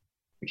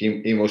 Like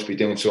he must be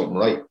doing something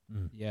right.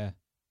 Yeah.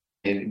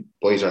 And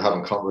boys are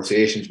having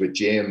conversations with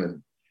Jim,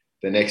 and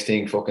the next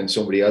thing, fucking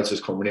somebody else is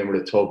coming in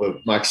with a tub of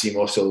Maxi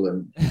Muscle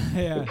and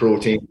the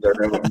protein.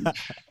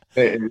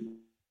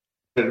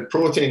 The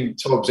protein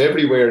tubs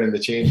everywhere in the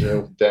changing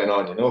room from then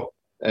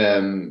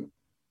on,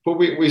 But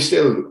we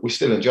still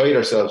enjoyed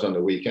ourselves on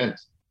the weekend.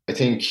 I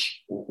think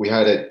we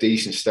had a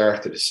decent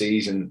start to the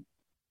season,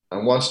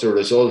 and once the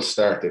results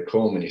start to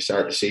come and you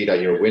start to see that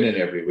you're winning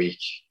every week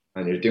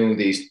and you're doing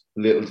these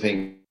little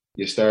things,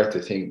 you start to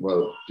think,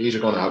 well, these are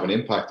going to have an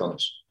impact on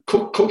us.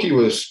 Cookie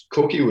was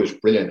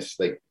brilliant.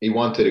 Like, he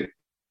wanted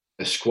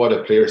a squad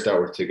of players that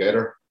were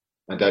together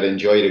and that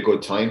enjoyed a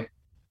good time.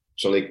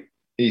 So, like,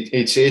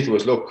 he'd say to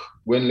us, look,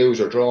 win,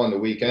 lose or draw on the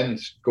weekend,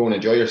 go and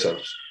enjoy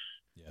yourselves.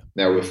 Yeah.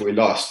 Now, if we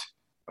lost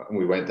and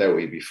we went out,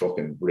 he'd be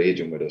fucking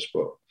raging with us.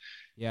 But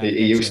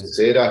he used to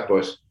say that.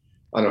 But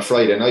on a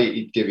Friday night,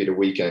 he'd give you the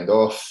weekend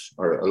off,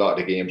 or a lot of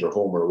the games are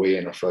home or away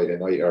on a Friday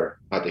night,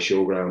 or at the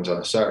showgrounds on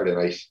a Saturday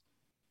night.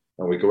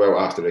 And we go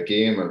out after the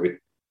game and we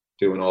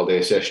do an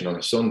all-day session on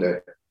a Sunday.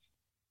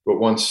 But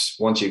once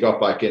you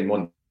got back in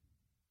Monday,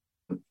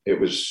 it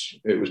was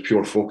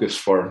pure focus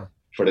for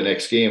the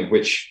next game,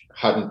 which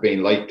hadn't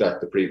been like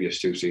that the previous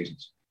 2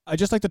 seasons. I'd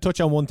just like to touch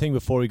on one thing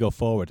before we go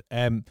forward.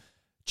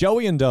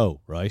 Joey and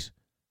Doe, right?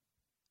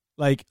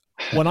 Like,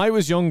 when I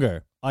was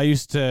younger, I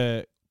used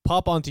to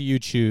pop onto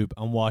YouTube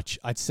and watch,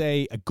 I'd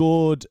say, a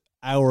good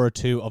hour or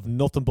 2 of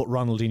nothing but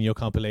Ronaldinho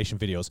compilation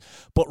videos.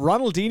 But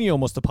Ronaldinho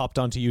must have popped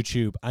onto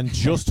YouTube and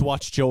just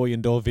watched Joey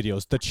and Doe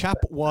videos. The chap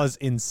was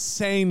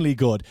insanely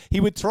good.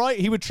 He would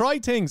try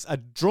things a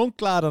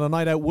drunk lad on a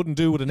night out wouldn't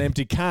do with an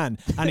empty can,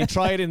 and he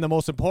tried in the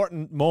most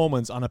important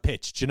moments on a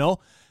pitch,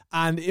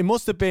 And it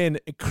must have been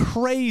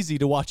crazy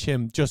to watch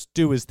him just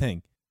do his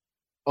thing.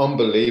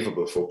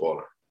 Unbelievable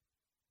footballer.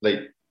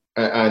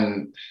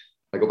 And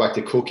I go back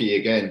to Cookie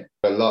again.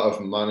 A lot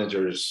of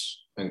managers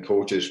and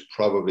coaches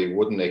probably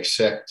wouldn't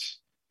accept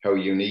how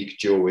unique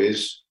Joe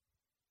is.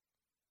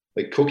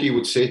 Like, Cookie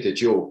would say to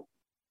Joe,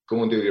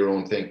 go and do your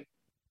own thing.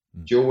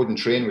 Joe wouldn't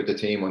train with the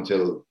team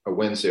until a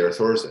Wednesday or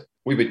Thursday.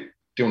 We'd be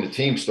doing the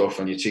team stuff,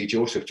 and you'd see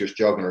Joseph just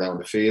jogging around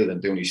the field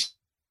and doing his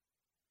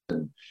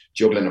and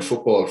juggling a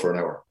football for an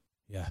hour.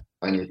 Yeah.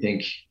 And you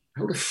think,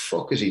 how the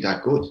fuck is he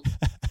that good?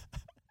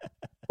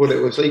 But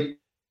it was like,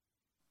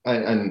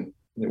 and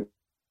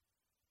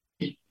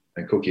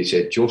Cookie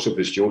said, Joseph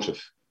is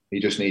Joseph. He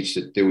just needs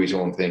to do his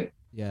own thing.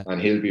 Yeah.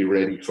 And he'll be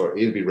ready for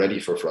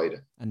Friday.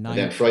 And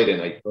then Friday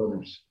night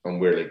comes, and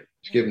we're like,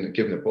 just give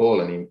him the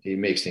ball, and he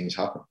makes things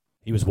happen.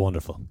 He was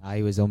wonderful.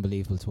 He was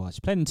unbelievable to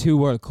watch. Played in 2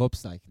 World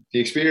Cups. Like, the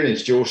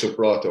experience Joseph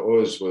brought to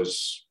us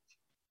was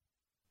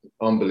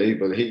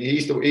unbelievable.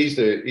 He's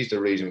the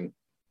reason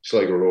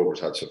Sligo Rovers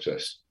had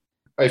success.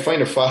 I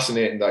find it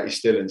fascinating that he's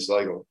still in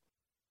Sligo.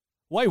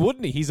 Why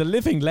wouldn't he? He's a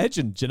living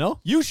legend,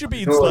 You should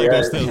be in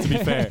Sligo still, to be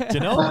fair,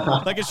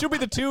 Like, it should be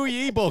the 2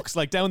 ye books,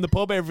 like, down the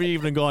pub every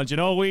evening going,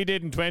 we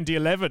did in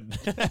 2011.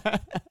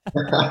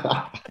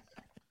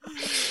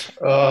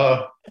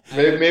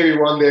 Maybe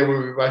one day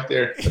we'll be back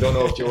there. I don't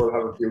know if Joe will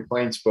have a few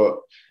pints, but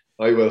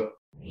I will.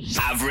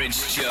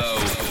 Average Joe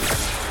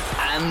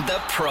and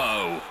the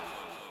Pro.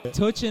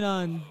 Touching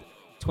on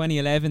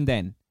 2011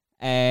 then,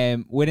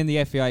 winning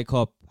the FAI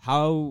Cup,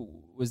 how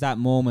was that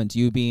moment,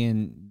 you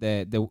being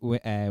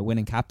the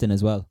winning captain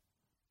as well?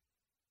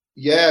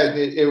 Yeah,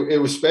 it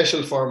was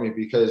special for me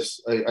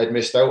because I'd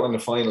missed out on the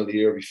final the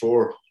year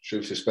before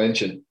through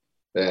suspension.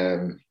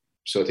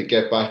 So to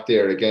get back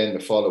there again the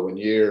following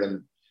year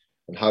and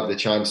have the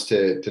chance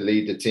to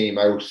lead the team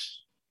out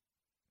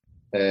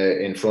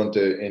in front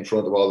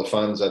of all the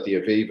fans at the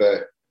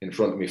Aviva, in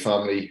front of my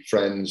family,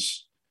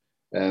 friends,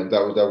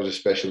 that was a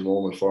special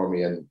moment for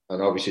me. And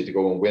obviously to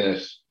go and win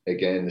it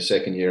again the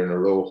second year in a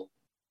row.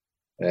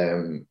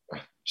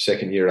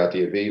 Second year at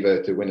the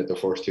Aviva, to win it the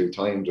first 2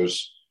 times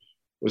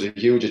was a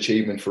huge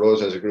achievement for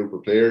us as a group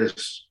of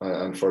players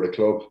and for the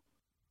club.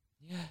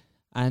 Yeah,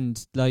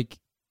 and like,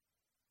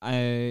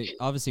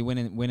 obviously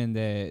winning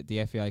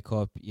the FAI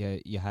Cup,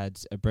 you had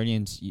a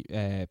brilliant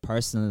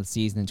personal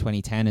season in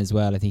 2010 as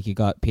well. I think you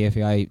got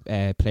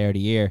PFAI Player of the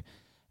Year.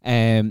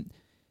 Then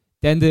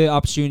the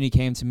opportunity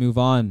came to move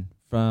on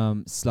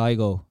from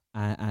Sligo,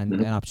 and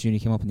an opportunity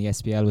came up in the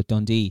SPL with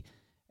Dundee.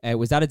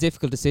 Was that a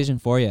difficult decision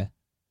for you?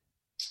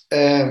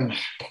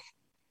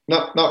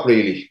 Not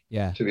really.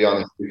 Yeah. To be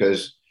honest,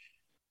 because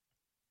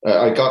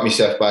I got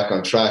myself back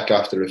on track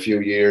after a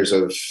few years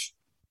of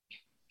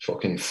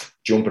fucking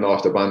jumping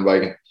off the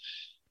bandwagon.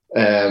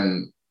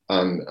 And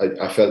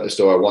I felt as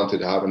though I wanted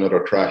to have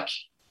another crack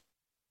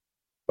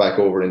back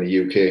over in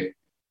the UK.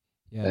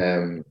 Yeah.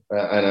 And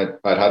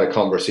I'd had a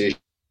conversation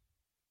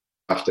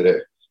after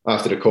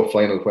the cup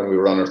final when we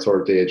were on our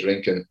third day of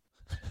drinking.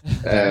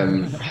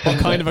 What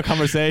kind of a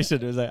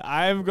conversation? It was like,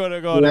 I'm going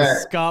to go to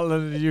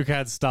Scotland and you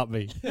can't stop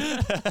me.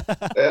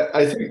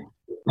 I think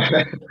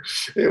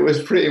it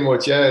was pretty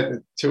much,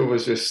 the two of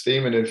us just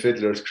steaming in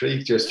Fiddler's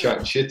Creek, just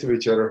chatting shit to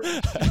each other.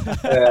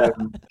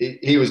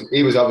 He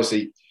was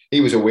obviously,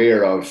 he was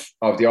aware of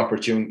the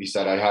opportunities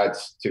that I had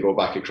to go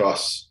back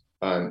across.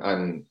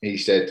 And he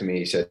said to me,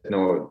 he said,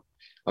 no,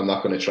 I'm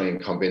not going to try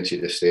and convince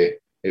you to stay.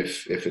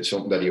 If it's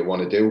something that you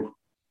want to do,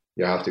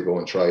 you have to go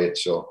and try it.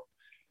 So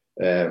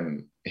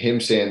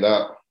him saying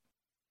that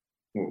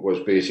was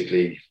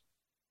basically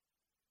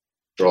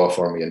draw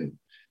for me, and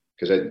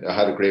because I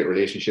had a great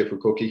relationship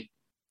with Cookie,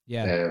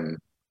 and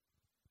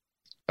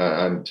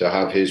to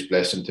have his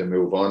blessing to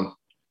move on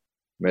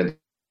meant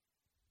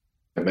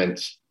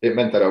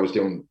that I was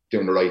doing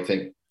the right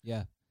thing.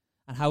 Yeah.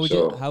 And how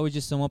would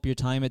you sum up your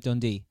time at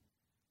Dundee?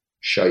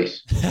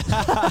 Shite.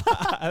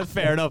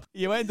 Fair enough.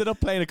 You ended up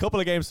playing a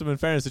couple of games from, in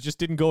fairness, it just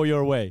didn't go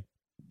your way.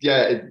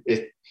 Yeah,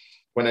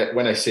 when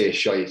I say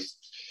shite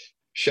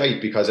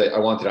because I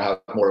wanted to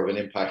have more of an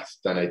impact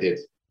than I did.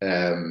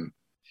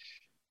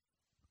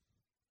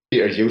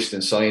 Peter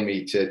Houston signed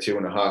me to a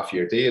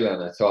 2.5-year deal,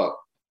 and I thought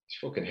he's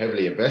fucking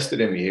heavily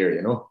invested in me here,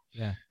 you know.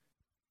 Yeah.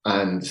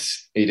 And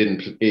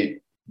he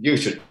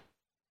used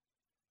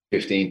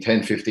to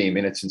 10, 15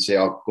 minutes and say,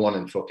 "I'll go on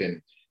and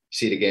fucking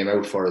see the game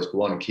out for us,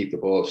 go on and keep the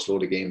ball, slow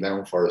the game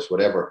down for us,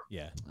 whatever."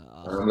 Yeah.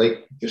 And I'm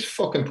like, just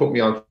fucking put me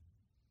on,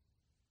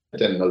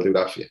 then I'll do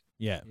that for you.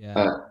 Yeah.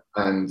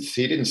 And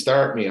he didn't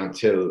start me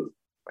until,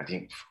 I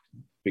think,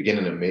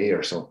 beginning of May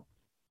or something.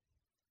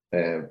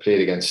 Played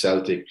against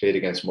Celtic, played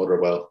against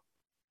Motherwell.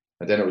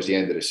 And then it was the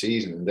end of the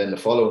season. And then the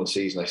following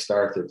season, I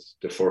started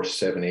the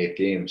first 7-8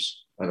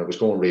 games, and it was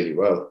going really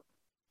well.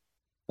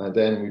 And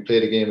then we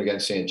played a game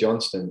against St.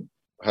 Johnstone,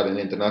 had an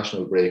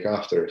international break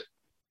after it,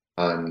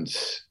 and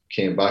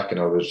came back, and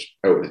I was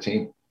out of the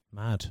team.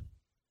 Mad.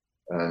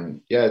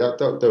 And yeah,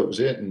 that was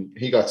it. And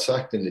he got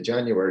sacked in the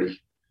January.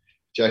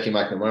 Jackie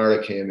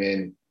McNamara came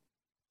in,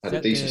 had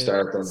a decent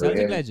start under Celtic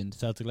him.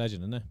 Celtic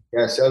legend, isn't it?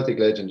 Yeah, Celtic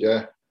legend,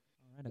 yeah.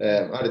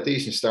 Had a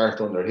decent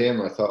start under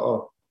him. I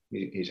thought,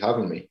 he's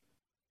having me.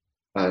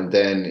 And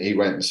then he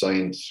went and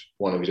signed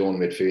one of his own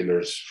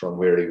midfielders from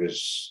where he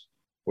was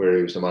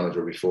the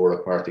manager before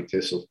at Partick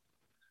Thistle.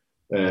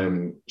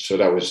 So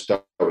that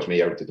was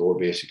me out the door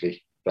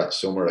basically. That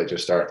summer I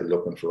just started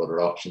looking for other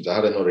options. I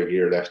had another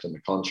year left in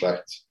the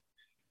contract,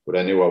 but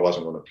I knew I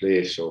wasn't going to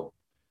play. So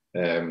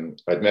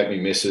I'd met my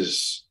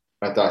missus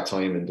at that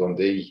time in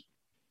Dundee,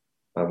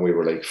 and we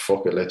were like,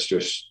 fuck it, let's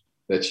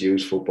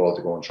use football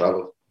to go and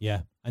travel.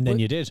 Yeah, and then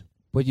you did.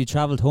 But you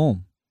travelled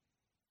home.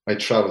 I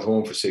travelled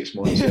home for 6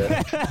 months,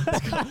 yeah.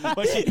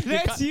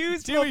 Let's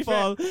use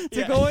football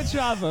to go and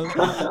travel.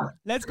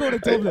 Let's go to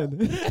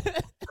Dublin.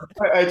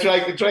 I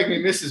dragged my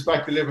missus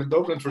back to live in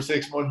Dublin for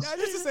 6 months. Yeah,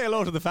 just to say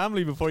hello to the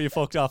family before you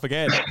fucked off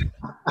again.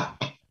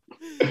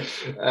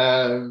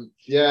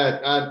 Yeah,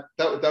 and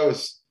that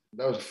was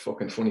a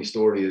fucking funny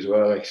story as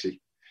well, actually.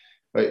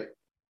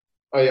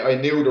 I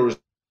knew there was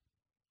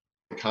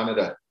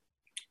Canada,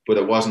 but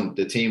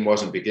the team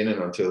wasn't beginning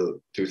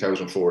until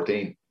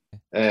 2014.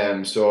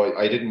 So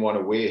I didn't want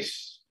to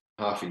waste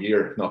half a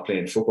year not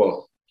playing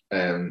football.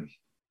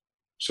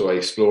 So I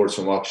explored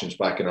some options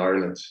back in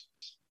Ireland,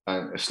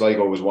 and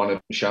Sligo was one of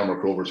them.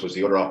 Shamrock Rovers was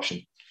the other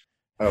option.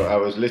 I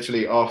was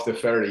literally off the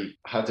ferry,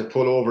 had to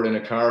pull over in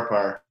a car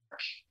park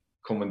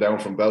coming down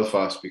from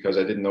Belfast because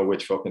I didn't know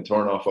which fucking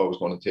turn off I was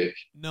going to take.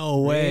 No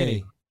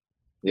way.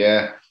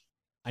 Yeah.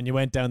 And you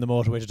went down the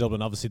motorway to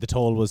Dublin. Obviously, the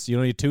toll was, you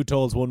had 2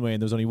 tolls one way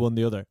and there was only one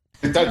the other.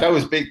 That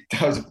was big.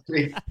 That was a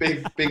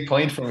big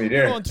point for me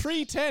there. You're going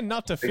 310,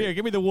 not to fear.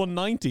 Give me the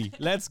 190.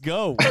 Let's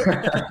go.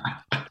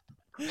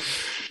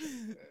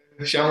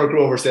 Shamrock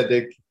Rovers said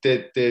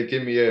they'd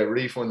give me a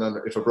refund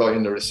if I brought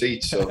in the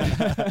receipt. So,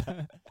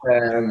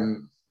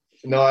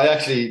 no, I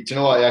actually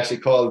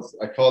called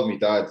my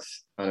dad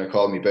and I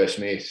called my best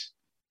mate,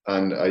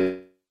 and I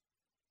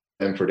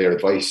them for their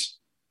advice.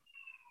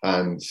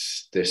 And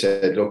they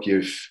said, look,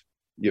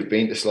 you've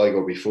been to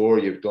Sligo before,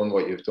 you've done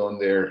what you've done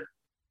there.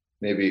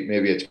 Maybe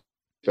it's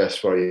best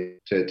for you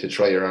to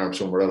try your arm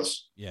somewhere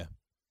else. Yeah.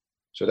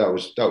 So that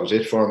was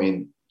it for me.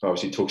 And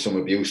obviously took some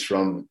abuse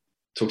from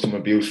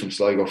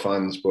Sligo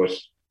fans, but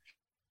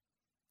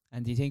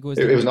and do you think it was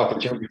an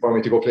opportunity for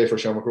me to go play for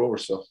Shamrock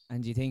Rovers? So.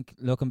 And do you think,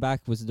 looking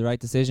back, was it the right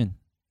decision?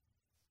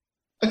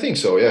 I think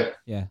so. Yeah.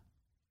 Yeah.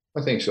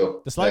 I think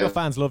so. The Sligo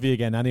fans love you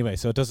again anyway,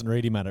 so it doesn't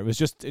really matter. It was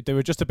just they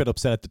were just a bit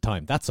upset at the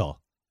time. That's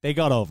all. They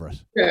got over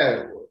it.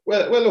 Yeah.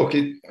 Well, look,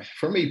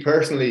 for me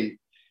personally,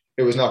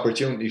 it was an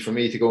opportunity for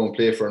me to go and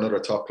play for another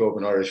top club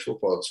in Irish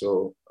football.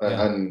 So,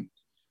 and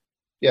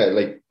yeah,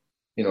 like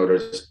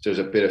there's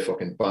a bit of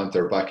fucking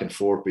banter back and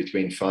forth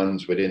between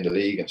fans within the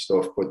league and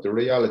stuff. But the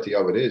reality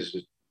of it is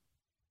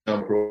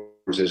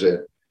Rovers is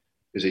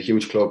a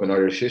huge club in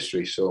Irish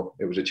history. So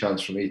it was a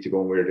chance for me to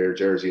go and wear their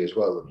jersey as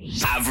well.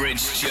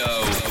 Average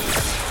Joe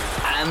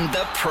and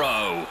the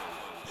Pro.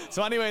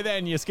 So anyway,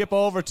 then you skip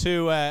over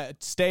to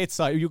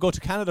stateside. You go to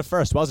Canada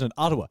first, wasn't it?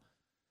 Ottawa.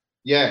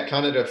 Yeah,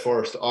 Canada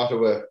first,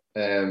 Ottawa.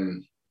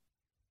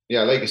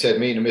 Like I said,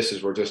 me and the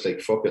missus were just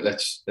like, fuck it,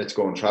 let's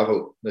go and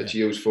travel. Let's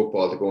use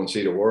football to go and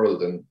see the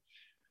world. And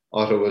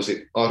Ottawa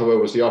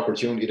was the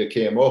opportunity that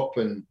came up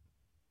and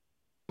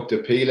looked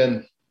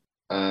appealing.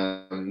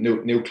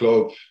 New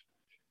club,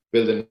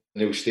 building a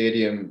new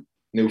stadium,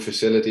 new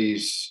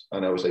facilities,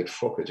 and I was like,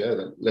 fuck it, yeah,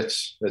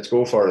 let's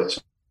go for it.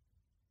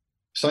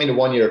 Signed a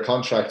 1-year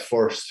contract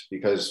first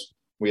because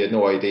we had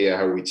no idea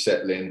how we'd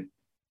settle in,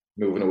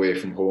 moving away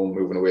from home,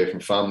 moving away from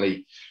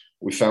family.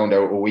 We found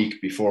out a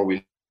week before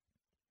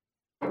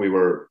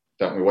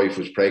that my wife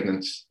was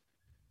pregnant.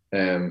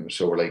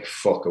 So we're like,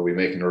 fuck, are we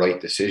making the right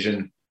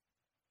decision?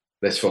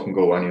 Let's fucking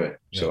go anyway.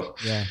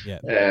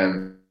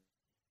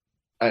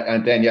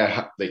 And then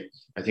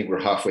I think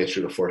we're halfway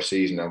through the first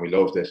season and we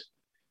loved it,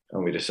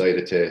 and we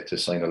decided to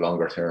sign a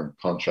longer term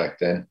contract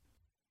then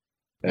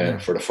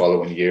for the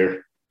following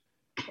year.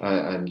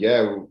 And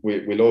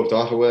we loved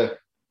Ottawa.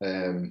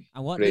 And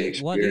what league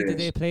did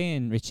they play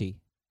in, Richie?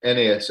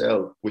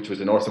 NASL, which was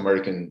the North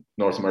American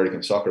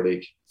Soccer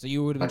League. So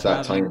you would have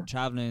been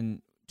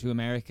traveling to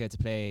America to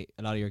play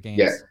a lot of your games.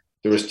 Yeah,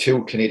 there was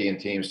 2 Canadian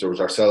teams. There was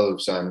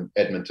ourselves and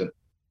Edmonton.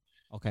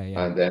 Okay,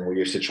 yeah. And then we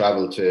used to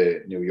travel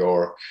to New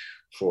York,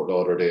 Fort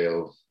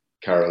Lauderdale,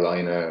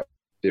 Carolina,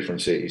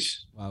 different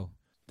cities. Wow.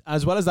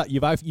 As well as that,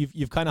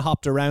 you've kind of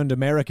hopped around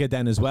America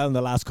then as well in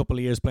the last couple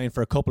of years, playing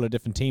for a couple of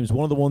different teams.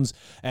 One of the ones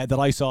that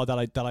I saw that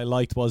I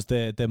liked was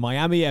the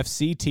Miami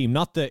FC team,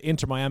 not the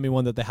Inter Miami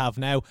one that they have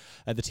now.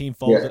 The team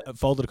folded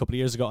a couple of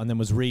years ago and then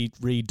was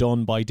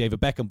redone by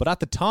David Beckham. But at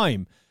the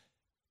time,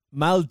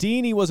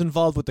 Maldini was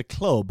involved with the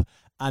club,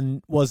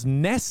 and was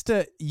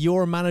Nesta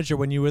your manager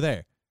when you were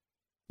there?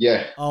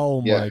 Yeah.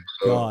 Oh my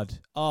God.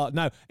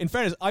 Now, in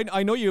fairness,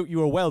 I know you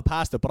were well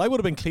past it, but I would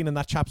have been cleaning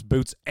that chap's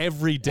boots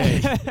every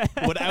day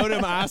without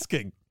him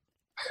asking.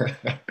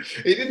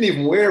 He didn't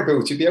even wear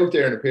boots. He'd be out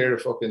there in a pair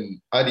of fucking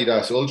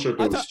Adidas Ultra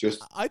boots.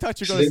 I thought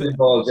you were going to say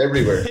balls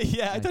everywhere.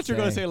 Yeah, I thought you were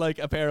going to say like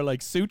a pair of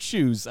like suit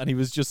shoes, and he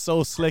was just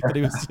so slick that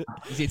he was.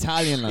 He's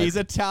Italian. Like. He's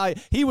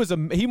Italian.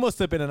 He must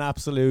have been an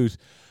absolute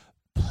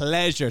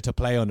pleasure to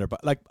play under.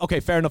 But like, okay,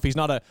 fair enough, he's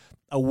not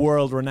a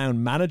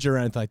world-renowned manager or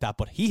anything like that,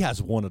 but he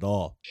has won it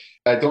all.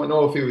 I don't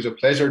know if he was a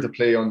pleasure to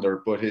play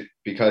under, but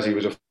because he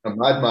was a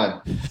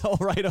madman. Oh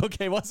right,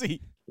 okay, was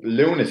he?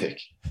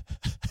 Lunatic.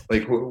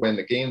 Like when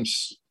the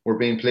games were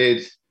being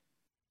played,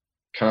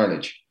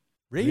 carnage.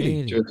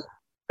 Really? Just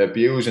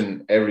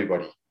abusing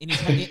everybody. In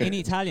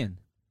Italian?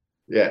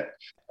 Yeah.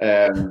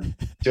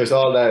 Just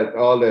all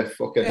the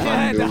fucking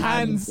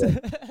hands.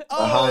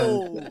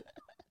 The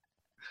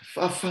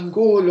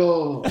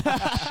Fafangolo.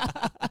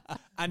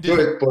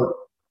 But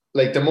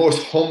like the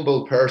most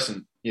humble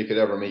person you could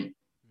ever meet.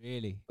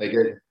 Really? Like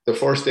the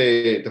first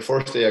day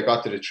I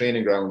got to the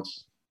training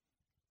grounds,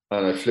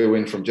 and I flew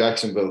in from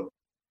Jacksonville,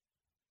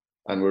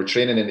 and we were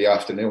training in the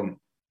afternoon,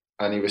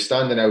 and he was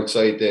standing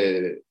outside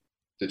the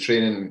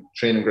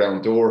training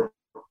ground door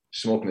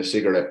smoking a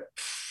cigarette.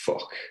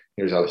 Fuck,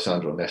 here's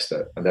Alessandro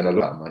Nesta. And then I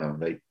look at him and I'm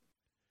like,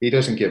 he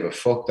doesn't give a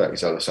fuck that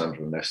he's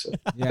Alessandro Nesta.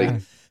 Yeah.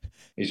 Like,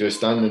 he's just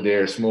standing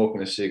there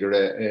smoking a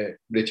cigarette.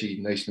 Richie,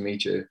 nice to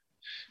meet you.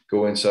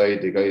 Go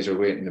inside. The guys are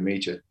waiting to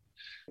meet you.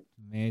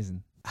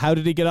 Amazing. How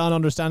did he get on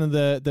understanding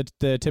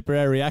the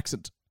Tipperary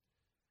accent?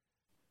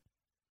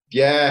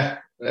 Yeah,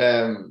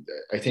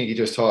 I think he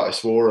just thought I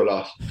swore a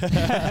lot.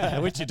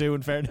 Which you do,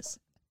 in fairness.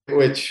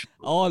 Which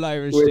all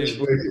Irish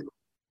do.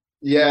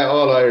 Yeah,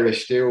 all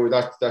Irish do.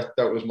 That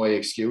was my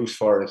excuse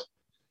for it.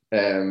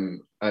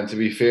 And to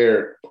be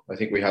fair, I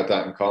think we had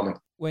that in common.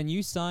 When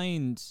you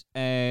signed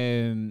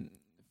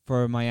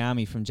for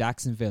Miami from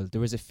Jacksonville,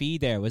 there was a fee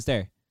there, was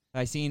there?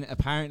 I seen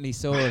apparently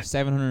so of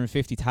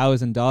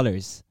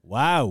 $750,000.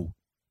 Wow,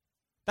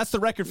 that's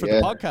the record for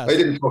the podcast.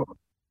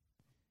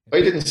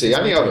 I didn't see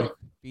any of it.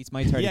 Beats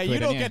my 30 Yeah, you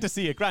don't get to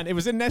see it, Grant. It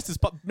was in Nesta's.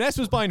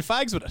 Nesta was buying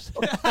fags with it.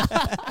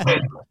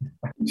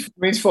 It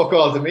means fuck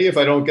all to me if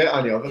I don't get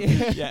any of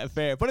it. Yeah,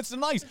 fair. But it's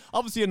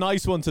obviously a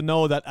nice one to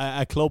know that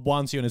a club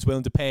wants you and is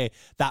willing to pay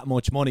that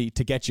much money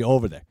to get you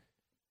over there.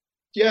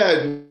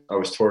 Yeah, I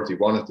was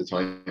 31 at the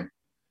time,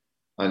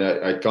 and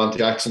I'd gone to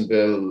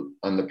Jacksonville,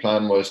 and the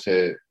plan was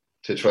to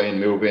try and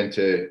move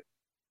into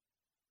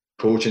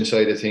coaching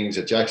side of things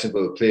at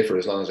Jacksonville, play for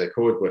as long as I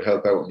could, but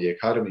help out in the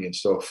academy and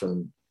stuff.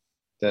 And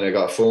then I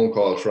got a phone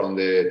call from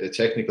the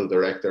technical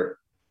director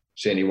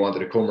saying he wanted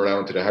to come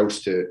around to the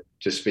house to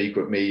speak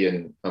with me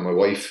and my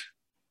wife.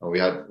 And we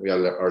had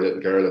our little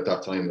girl at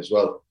that time as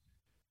well.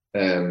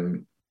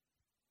 And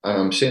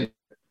I said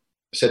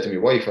to my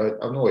wife, I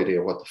have no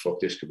idea what the fuck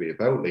this could be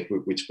about. Like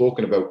we'd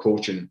spoken about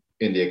coaching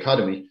in the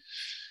academy.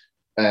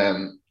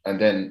 And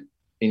then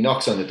he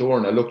knocks on the door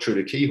and I look through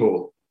the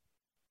keyhole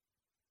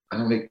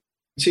and I'm like,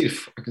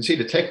 I can see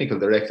the technical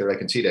director, I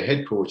can see the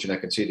head coach, and I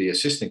can see the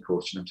assistant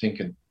coach, and I'm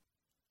thinking,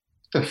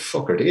 what the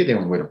fuck are they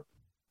doing with him?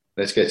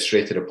 Let's get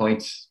straight to the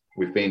point.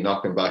 We've been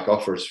knocking back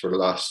offers for the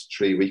last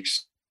 3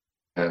 weeks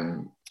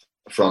from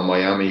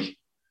Miami.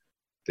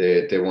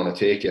 They want to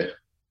take you.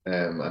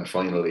 And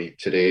finally,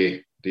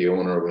 today, the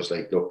owner was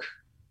like, look,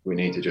 we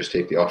need to just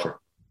take the offer.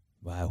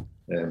 Wow.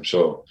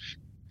 So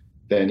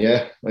then,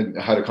 I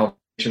had a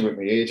conversation with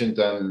my agent,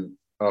 and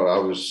I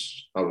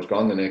was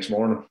gone the next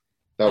morning.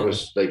 That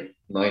was like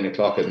 9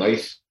 o'clock at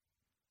night.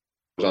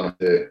 I was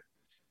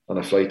on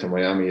a flight to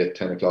Miami at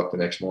 10 o'clock the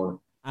next morning.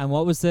 And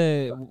what was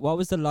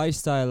the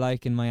lifestyle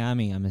like in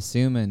Miami? I'm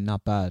assuming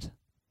not bad.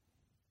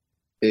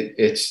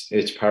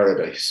 It's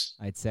paradise,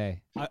 I'd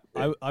say.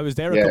 I was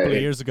there a couple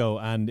of years ago,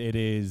 and it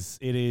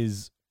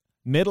is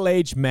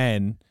middle-aged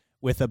men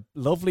with a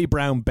lovely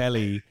brown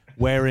belly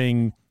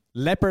wearing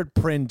leopard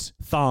print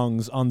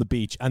thongs on the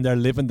beach, and they're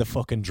living the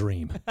fucking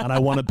dream. And I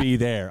want to be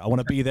there. I want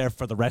to be there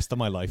for the rest of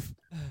my life.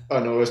 Oh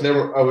no, I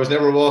was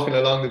never walking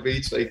along the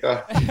beach like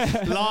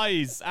that.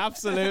 Lies,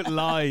 absolute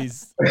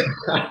lies.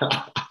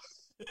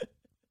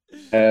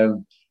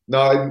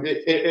 No,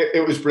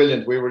 it was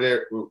brilliant. We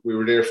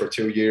were there for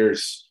 2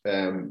 years.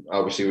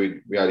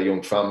 Obviously, we had a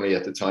young family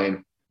at the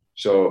time,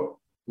 so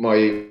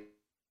my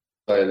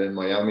style in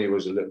Miami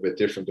was a little bit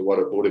different to what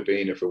it would have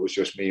been if it was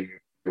just me and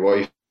my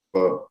wife.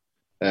 But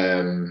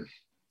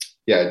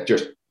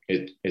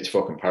it's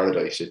fucking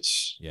paradise.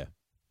 It's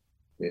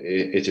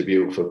a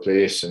beautiful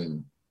place,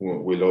 and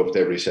we loved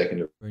every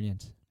second of it.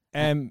 Brilliant.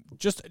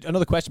 Just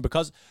another question,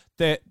 because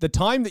the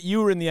time that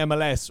you were in the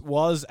MLS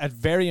was a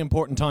very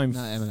important time.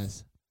 Not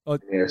MLS. Oh,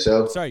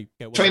 yourself. Sorry.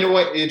 You're trying to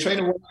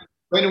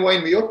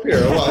wind me up here.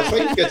 Well, I was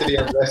trying to get to the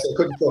MLS. I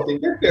couldn't fucking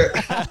get there.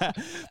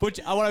 But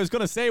what I was going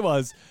to say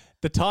was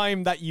the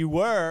time that you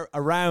were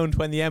around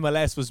when the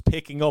MLS was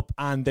picking up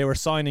and they were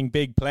signing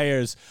big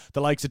players,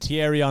 the likes of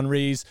Thierry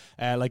Henry's,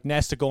 like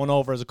Nesta going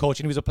over as a coach,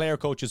 and he was a player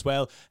coach as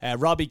well.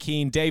 Robbie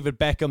Keane, David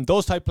Beckham,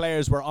 those type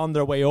players were on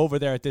their way over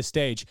there at this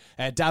stage.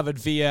 David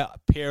Villa,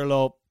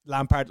 Pirlo,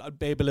 Lampard,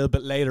 maybe a little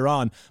bit later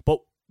on.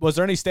 But was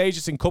there any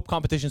stages in cup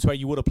competitions where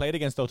you would have played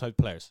against those type of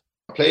players?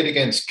 I played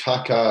against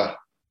Kaká.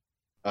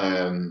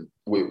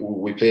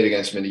 We played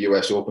against him in the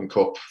US Open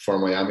Cup for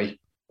Miami.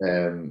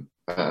 And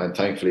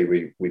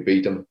thankfully we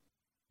beat them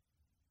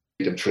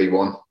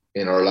 3-1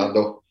 in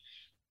Orlando.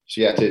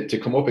 So to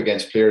come up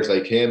against players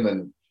like him,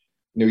 and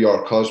New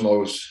York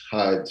Cosmos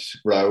had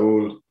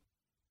Raúl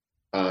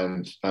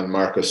and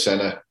Marcos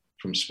Senna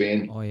from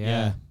Spain. Oh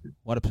yeah,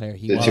 what a player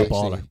he was! A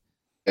baller.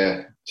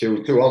 Yeah,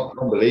 two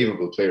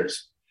unbelievable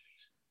players.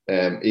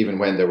 Even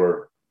when they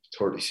were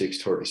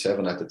 36,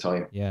 37 at the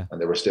time, and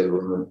they were still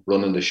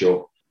running the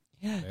show.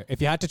 Yeah.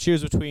 If you had to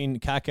choose between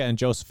Kaká and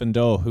Joseph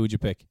Ndô, who would you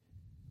pick?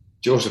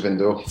 Joseph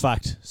Ndô.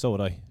 Fact. So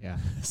would I. Yeah.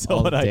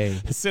 So would I.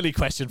 A silly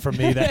question from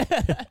me there.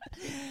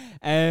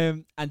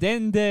 And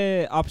then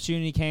the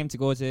opportunity came to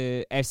go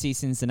to FC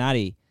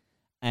Cincinnati.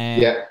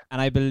 And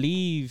I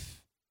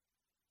believe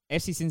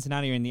FC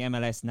Cincinnati are in the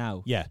MLS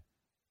now. Yeah.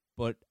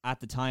 But at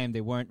the time, they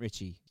weren't,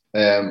 Richie.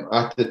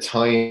 At the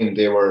time,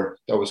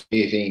 that was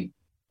 18,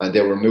 and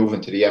they were moving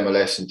to the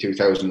MLS in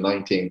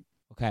 2019.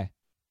 Okay.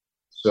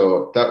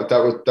 So that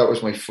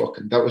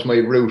was my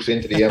route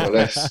into the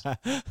MLS.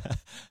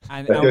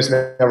 And that just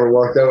never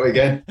worked out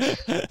again.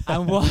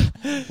 And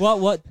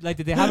what like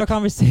did they have a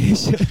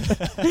conversation?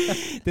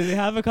 Did they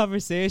have a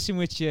conversation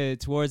with you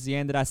towards the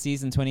end of that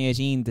season,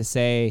 2018, to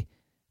say,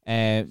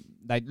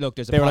 like, look,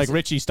 they were like,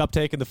 Richie, stop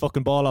taking the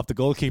fucking ball off the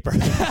goalkeeper.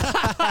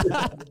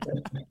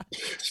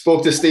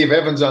 Spoke to Steve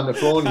Evans on the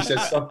phone. He said,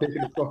 stop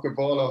taking the fucking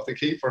ball off the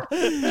keeper.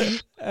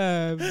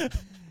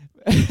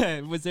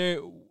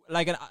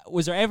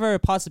 Was there ever a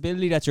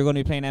possibility that you're going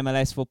to be playing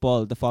MLS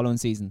football the following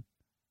season?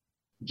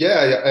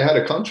 Yeah, I had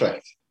a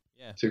contract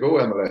to go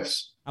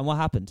MLS. And what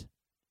happened?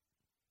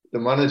 The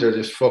manager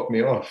just fucked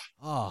me off.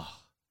 Oh.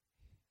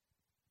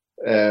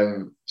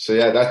 So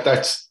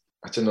that's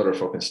another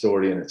fucking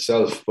story in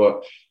itself.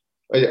 But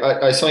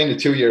I signed a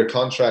 2-year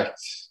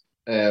contract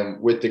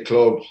with the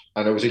club,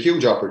 and it was a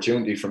huge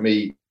opportunity for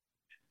me,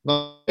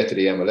 not to get to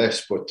the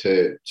MLS, but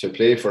to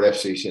play for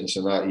FC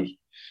Cincinnati.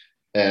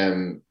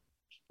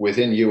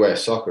 Within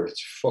US soccer,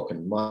 it's a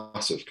fucking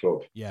massive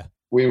club. Yeah.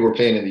 We were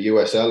playing in the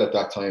USL at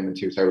that time in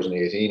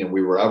 2018, and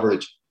we were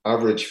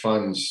average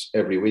fans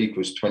every week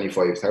was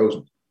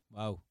 25,000.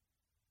 Wow.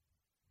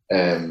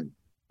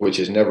 Which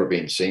has never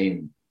been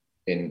seen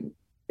in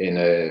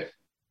a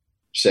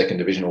second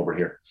division over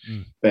here.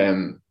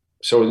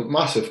 So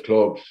massive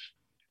club.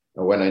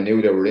 And when I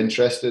knew they were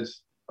interested,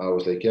 I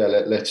was like,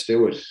 let's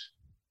do it.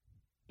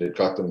 They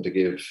got them to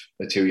give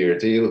a 2-year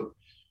deal,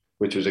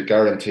 which was a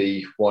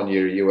guarantee 1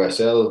 year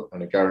USL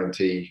and a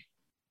guarantee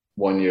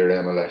 1 year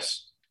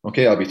MLS.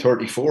 Okay, I'll be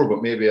 34,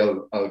 but maybe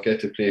I'll get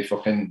to play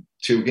fucking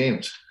 2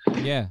 games.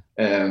 Yeah.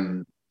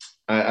 And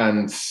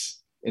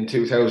in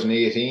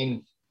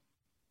 2018,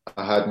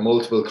 I had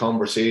multiple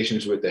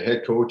conversations with the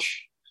head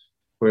coach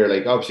where,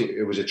 like, obviously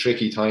it was a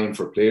tricky time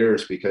for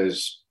players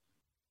because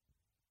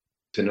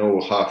to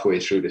know halfway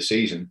through the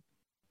season,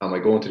 am I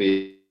going to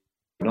the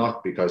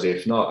not, because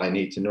if not, I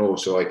need to know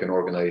so I can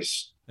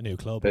organise a new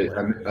club.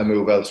 I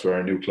move elsewhere,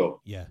 a new club.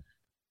 Yeah.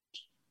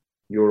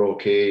 You're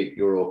okay.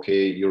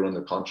 You're on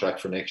the contract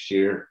for next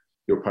year.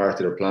 You're part of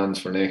their plans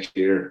for next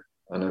year.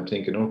 And I'm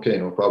thinking, okay,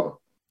 no problem.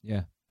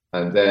 Yeah.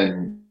 And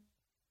then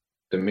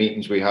the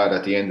meetings we had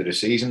at the end of the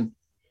season,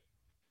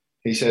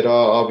 he said,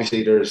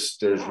 obviously there's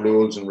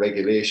rules and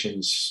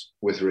regulations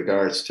with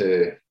regards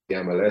to the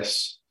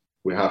MLS.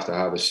 We have to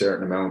have a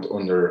certain amount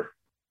under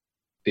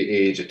the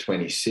age of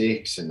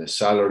 26 and the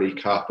salary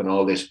cap and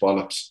all this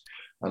bollocks.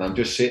 And I'm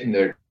just sitting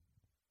there,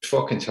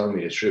 fucking tell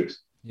me the truth.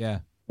 Yeah.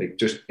 Like,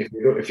 just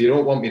if you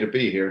don't want me to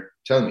be here,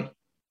 tell me.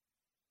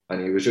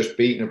 And he was just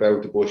beating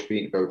about the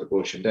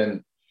bush. And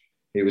then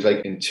he was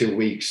like, in 2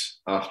 weeks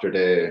after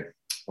the,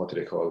 what do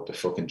they call it? The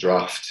fucking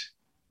draft,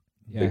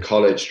 the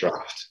college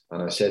draft.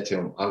 And I said to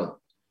him, Alan,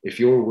 if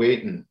you're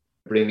waiting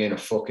to bring in a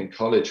fucking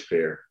college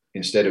player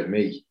instead of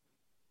me,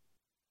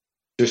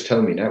 just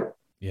tell me now.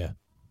 Yeah.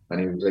 And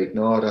he was like,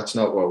 no, that's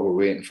not what we're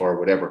waiting for,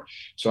 whatever.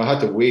 So I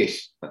had to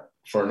wait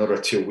for another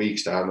 2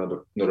 weeks to have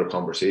another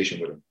conversation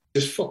with him.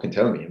 Just fucking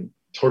tell me. I'm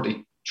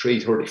 33,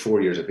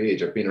 34 years of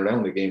age. I've been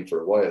around the game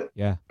for a while.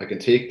 Yeah. I can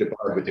take the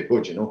bad with the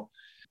good, you know.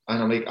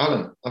 And I'm like,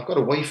 Alan, I've got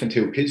a wife and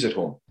 2 kids at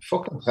home.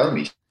 Fucking tell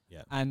me.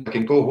 Yeah. And I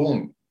can go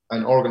home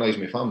and organise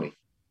my family.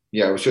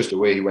 Yeah, it was just the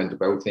way he went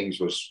about things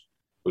was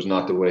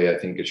not the way I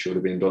think it should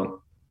have been done.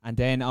 And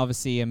then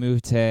obviously you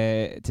moved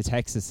to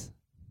Texas.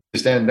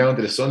 Just down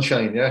to the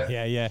sunshine, yeah.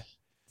 Yeah.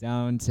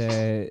 Down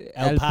to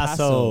El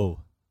Paso.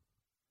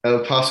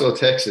 El Paso,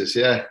 Texas,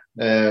 yeah.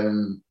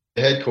 The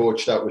head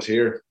coach that was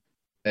here,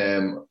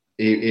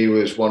 he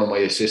was one of my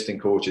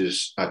assistant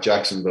coaches at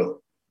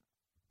Jacksonville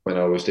when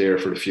I was there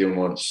for a few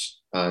months,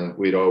 and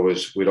we'd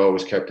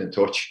always kept in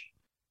touch.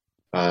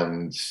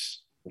 And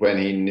when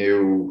he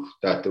knew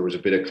that there was a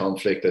bit of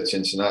conflict at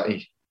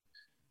Cincinnati,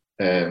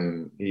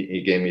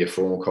 he gave me a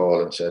phone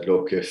call and said,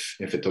 look, if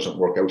it doesn't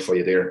work out for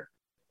you there,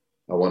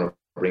 I want to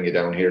bring you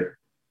down here.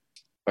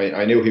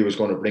 I knew he was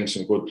going to bring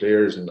some good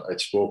players, and I'd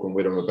spoken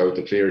with him about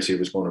the players he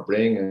was going to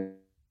bring, and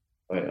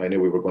I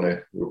knew we were going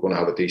to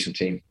have a decent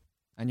team.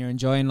 And you're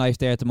enjoying life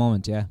there at the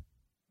moment, yeah?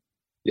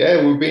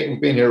 Yeah, we've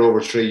been here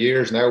over 3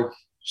 years now,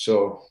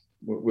 so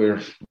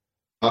we're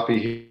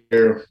happy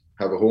here,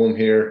 have a home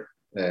here.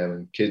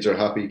 Kids are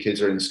happy,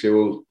 kids are in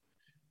school,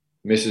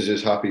 Mrs.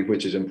 is happy,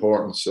 which is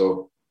important.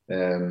 So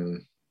we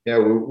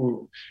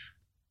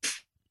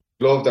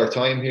loved our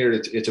time here.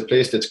 It's a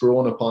place that's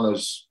grown upon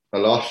us a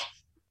lot.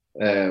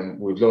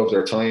 We've loved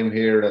our time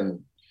here,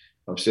 and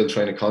I'm still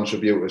trying to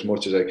contribute as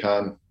much as I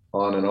can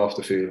on and off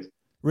the field.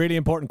 Really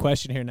important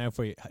question here now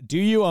for you. Do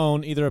you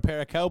own either a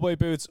pair of cowboy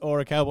boots or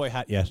a cowboy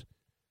hat yet?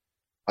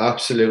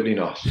 Absolutely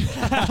not.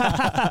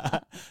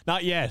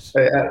 Not yet.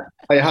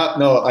 I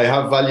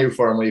have value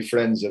for my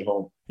friends at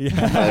home.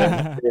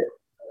 Yeah.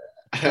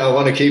 I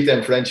want to keep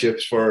them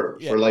friendships for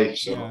life.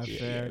 So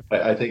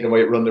I think I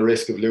might run the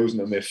risk of losing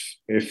them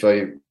if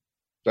I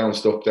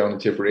bounced up down in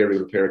Tipperary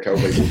with a pair of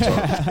cowboy boots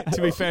on.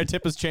 To be fair,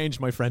 Tip has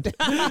changed, my friend.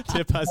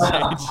 Tip has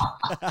changed.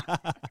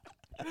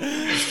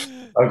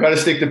 I've got to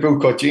stick the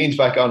bootcut jeans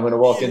back on when I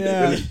walk into the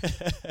village.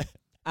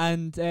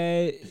 And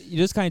you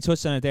just kind of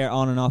touched on it there,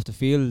 on and off the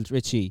field,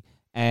 Richie.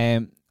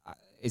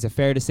 Is it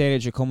fair to say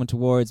that you're coming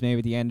towards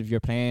maybe the end of your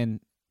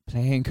playing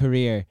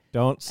career?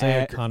 Don't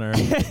say it, Connor.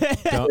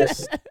 Don't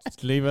just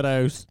leave it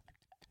out.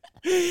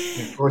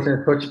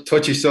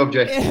 Touchy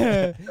subject.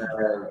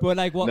 But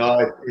like,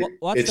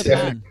 what's it's the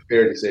plan?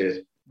 Fair to say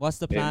it. What's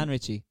the plan,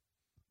 Richie?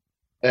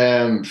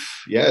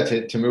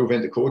 To move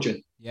into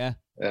coaching. Yeah.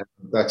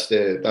 That's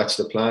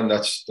the plan.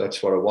 That's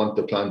what I want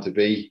the plan to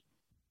be.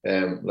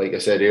 Like I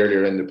said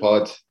earlier in the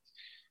pod,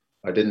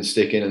 I didn't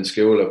stick in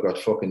school. I've got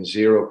fucking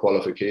 0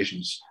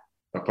 qualifications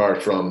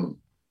apart from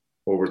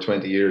over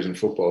 20 years in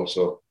football.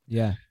 So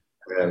yeah,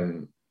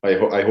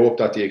 I hope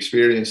that the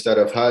experience that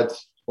I've had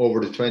over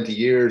the 20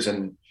 years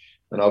and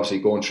obviously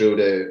going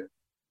through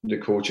the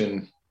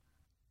coaching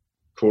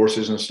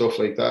courses and stuff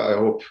like that, I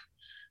hope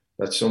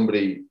that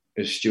somebody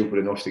is stupid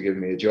enough to give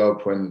me a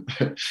job when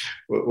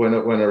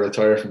I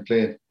retire from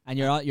playing. And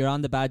you're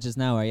on the badges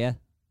now, are you?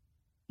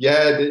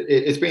 Yeah,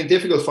 it's been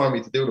difficult for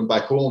me to do them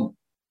back home,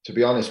 to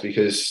be honest,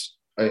 because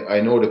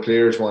I know the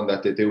players one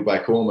that they do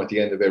back home at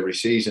the end of every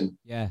season.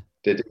 Yeah,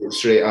 they do it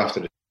straight after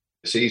the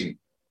season,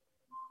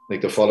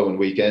 like the following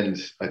weekend.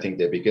 I think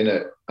they begin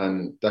it,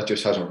 and that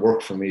just hasn't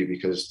worked for me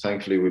because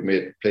thankfully we've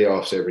made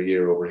playoffs every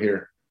year over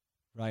here.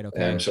 Right.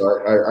 Okay. So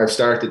I've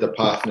started the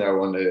path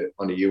now on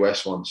the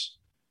US ones.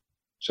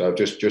 So I've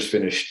just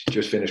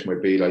finished my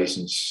B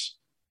license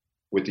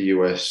with the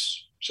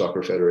US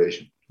Soccer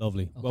Federation.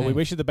 Lovely. Okay. Well, we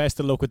wish you the best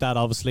of luck with that,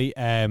 obviously.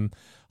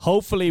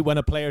 Hopefully, when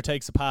a player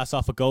takes a pass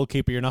off a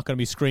goalkeeper, you're not going to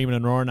be screaming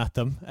and roaring at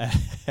them. I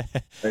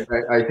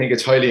think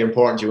it's highly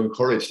important you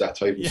encourage that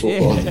type of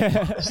football.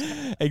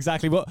 Yeah.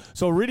 Exactly. Well,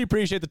 so really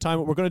appreciate the time.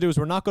 What we're going to do is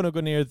we're not going to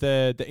go near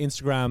the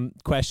Instagram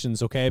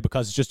questions, okay?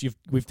 Because it's just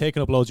we've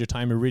taken up loads of your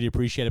time. We really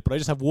appreciate it. But I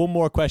just have one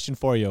more question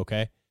for you,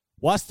 okay?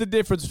 What's the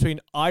difference between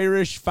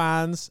Irish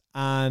fans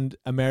and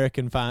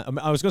American fans?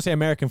 I was going to say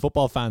American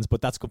football fans,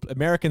 but that's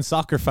American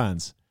soccer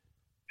fans.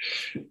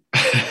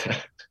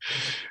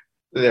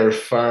 They're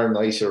far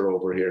nicer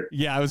over here.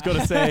 Yeah, I was going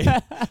to say,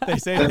 they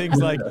say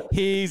things like,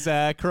 he's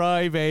a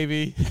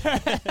crybaby.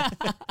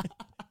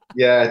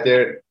 Yeah,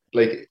 they're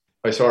like,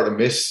 I sort of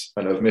miss,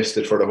 and I've missed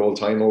it for the whole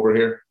time over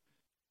here,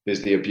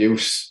 is the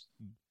abuse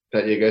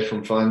that you get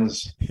from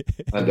fans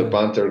and the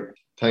banter.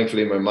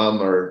 Thankfully, my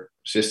mum or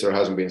sister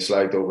hasn't been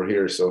slagged over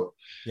here, so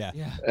yeah.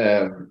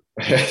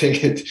 I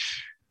think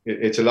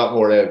it's a lot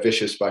more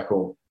vicious back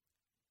home.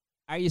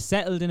 Are you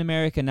settled in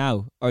America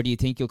now, or do you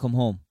think you'll come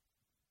home?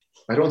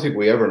 I don't think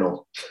we ever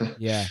know.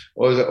 Yeah.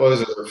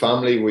 Us as a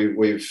family,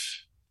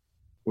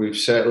 we've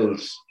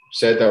settled,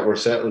 said that we're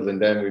settled,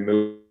 and then we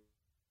moved.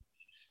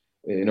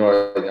 You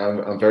know,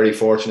 I'm very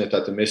fortunate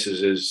that the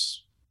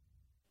missus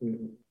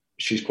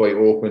she's quite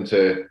open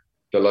to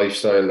the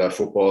lifestyle that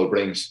football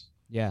brings.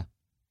 Yeah.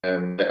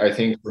 I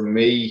think for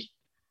me,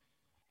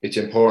 it's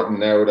important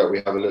now that we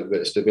have a little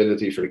bit of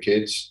stability for the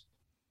kids.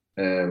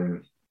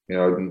 You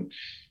know,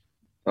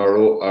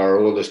 our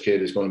oldest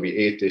kid is going to be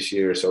 8 this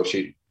year, so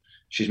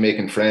she's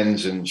making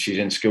friends and she's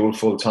in school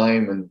full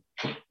time, and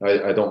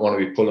I don't want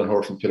to be pulling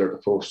her from pillar to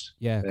post.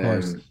 Yeah, of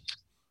course.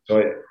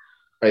 So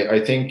I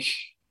think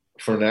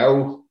for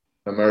now,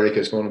 America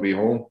is going to be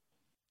home.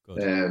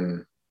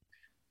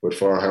 But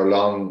for how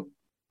long,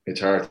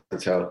 it's hard to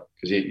tell,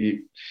 because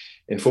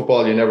in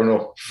football you never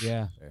know.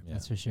 Yeah,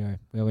 that's for sure.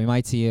 Well, we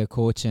might see you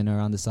coaching or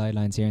on the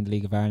sidelines here in the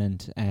League of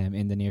Ireland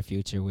in the near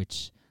future,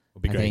 which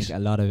would be great. I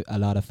think a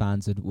lot of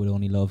fans would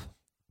only love.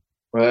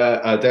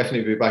 Well, I'll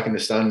definitely be back in the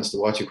stands to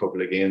watch a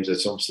couple of games at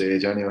some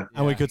stage anyway.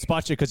 And we could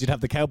spot you because you'd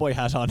have the cowboy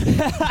hat on.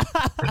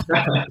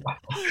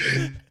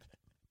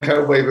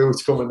 Cowboy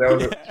boots coming down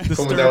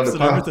the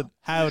path.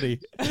 Howdy.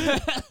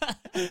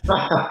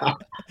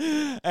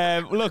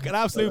 Look, an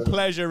absolute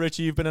pleasure,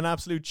 Richie. You've been an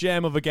absolute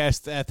gem of a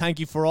guest. Thank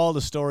you for all the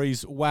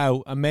stories.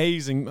 Wow,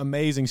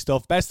 amazing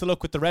stuff. Best of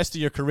luck with the rest of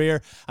your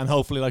career, and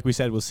hopefully, like we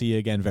said, we'll see you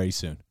again very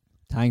soon.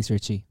 Thanks,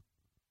 Richie.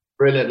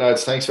 Brilliant,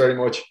 lads. Thanks very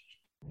much.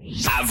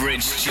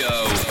 Average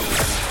Joe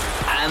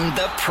and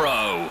the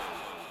Pro.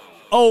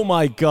 Oh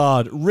my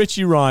God,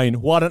 Richie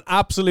Ryan, what an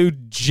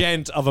absolute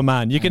gent of a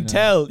man. You can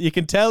tell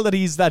that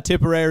he's that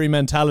Tipperary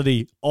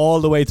mentality all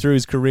the way through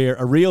his career.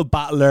 A real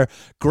battler,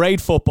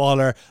 great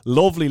footballer,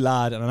 lovely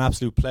lad, and an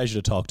absolute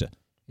pleasure to talk to.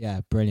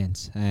 Yeah,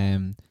 brilliant.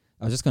 I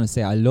was just going to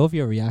say, I love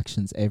your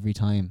reactions every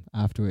time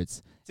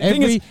afterwards.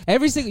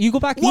 Every single, you go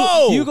back.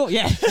 Whoa! You go,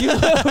 yeah.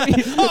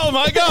 Oh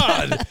my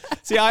God!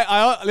 See,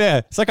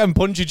 it's like I'm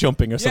bungee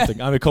jumping or something.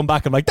 Yeah. I would come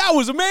back and I'm like, that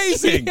was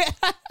amazing. Yeah.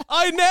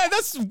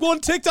 That's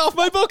one ticked off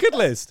my bucket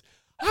list.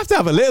 I have to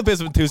have a little bit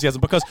of enthusiasm,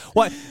 because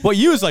what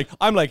you was like,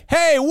 I'm like,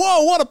 hey,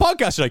 whoa, what a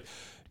podcast. You're like,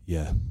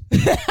 yeah,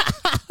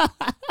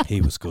 he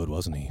was good,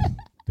 wasn't he?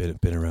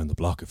 Been around the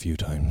block a few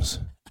times.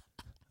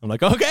 I'm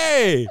like,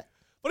 okay.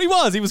 But he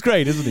was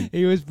great, isn't he?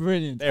 He was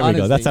brilliant. There we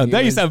go.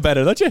 You sound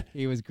better, don't you?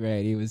 He was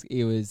great. He was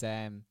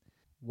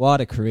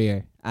what a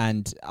career.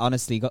 And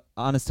honest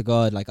to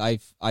God, like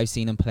I've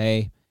seen him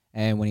play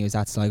when he was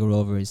at Sligo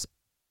Rovers,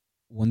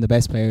 one of the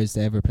best players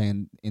to ever play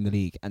in the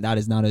league. And that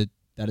is not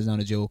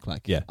a joke.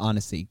 Like,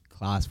 honestly,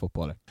 class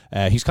footballer.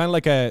 He's kind of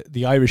like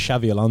the Irish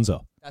Xavi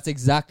Alonso. That's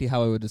exactly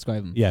how I would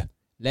describe him. Yeah.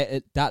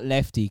 That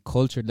lefty,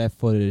 cultured,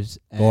 left-footed,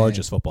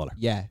 gorgeous footballer.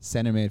 Yeah,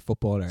 centre-mid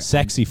footballer.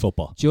 Sexy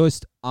football.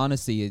 Just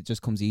honestly, it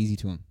just comes easy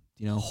to him.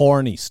 You know,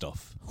 horny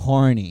stuff.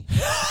 Horny.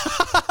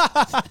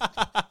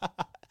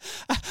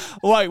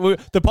 Right,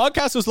 the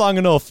podcast was long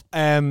enough,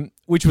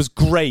 which was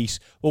great.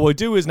 What we'll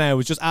do is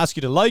just ask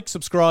you to like,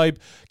 subscribe,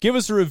 give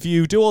us a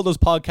review, do all those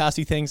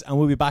podcasty things, and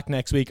we'll be back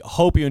next week.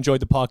 Hope you enjoyed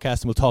the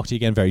podcast, and we'll talk to you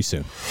again very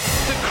soon.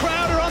 The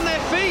crowd are on their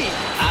feet.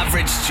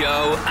 Average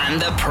Joe and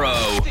the Pro.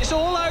 It's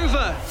all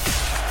over.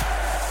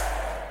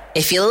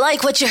 If you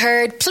like what you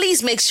heard,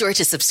 please make sure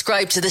to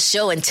subscribe to the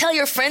show and tell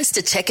your friends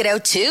to check it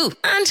out too.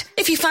 And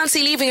if you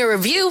fancy leaving a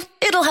review,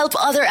 it'll help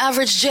other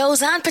average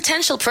Joes and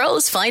potential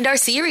pros find our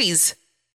series.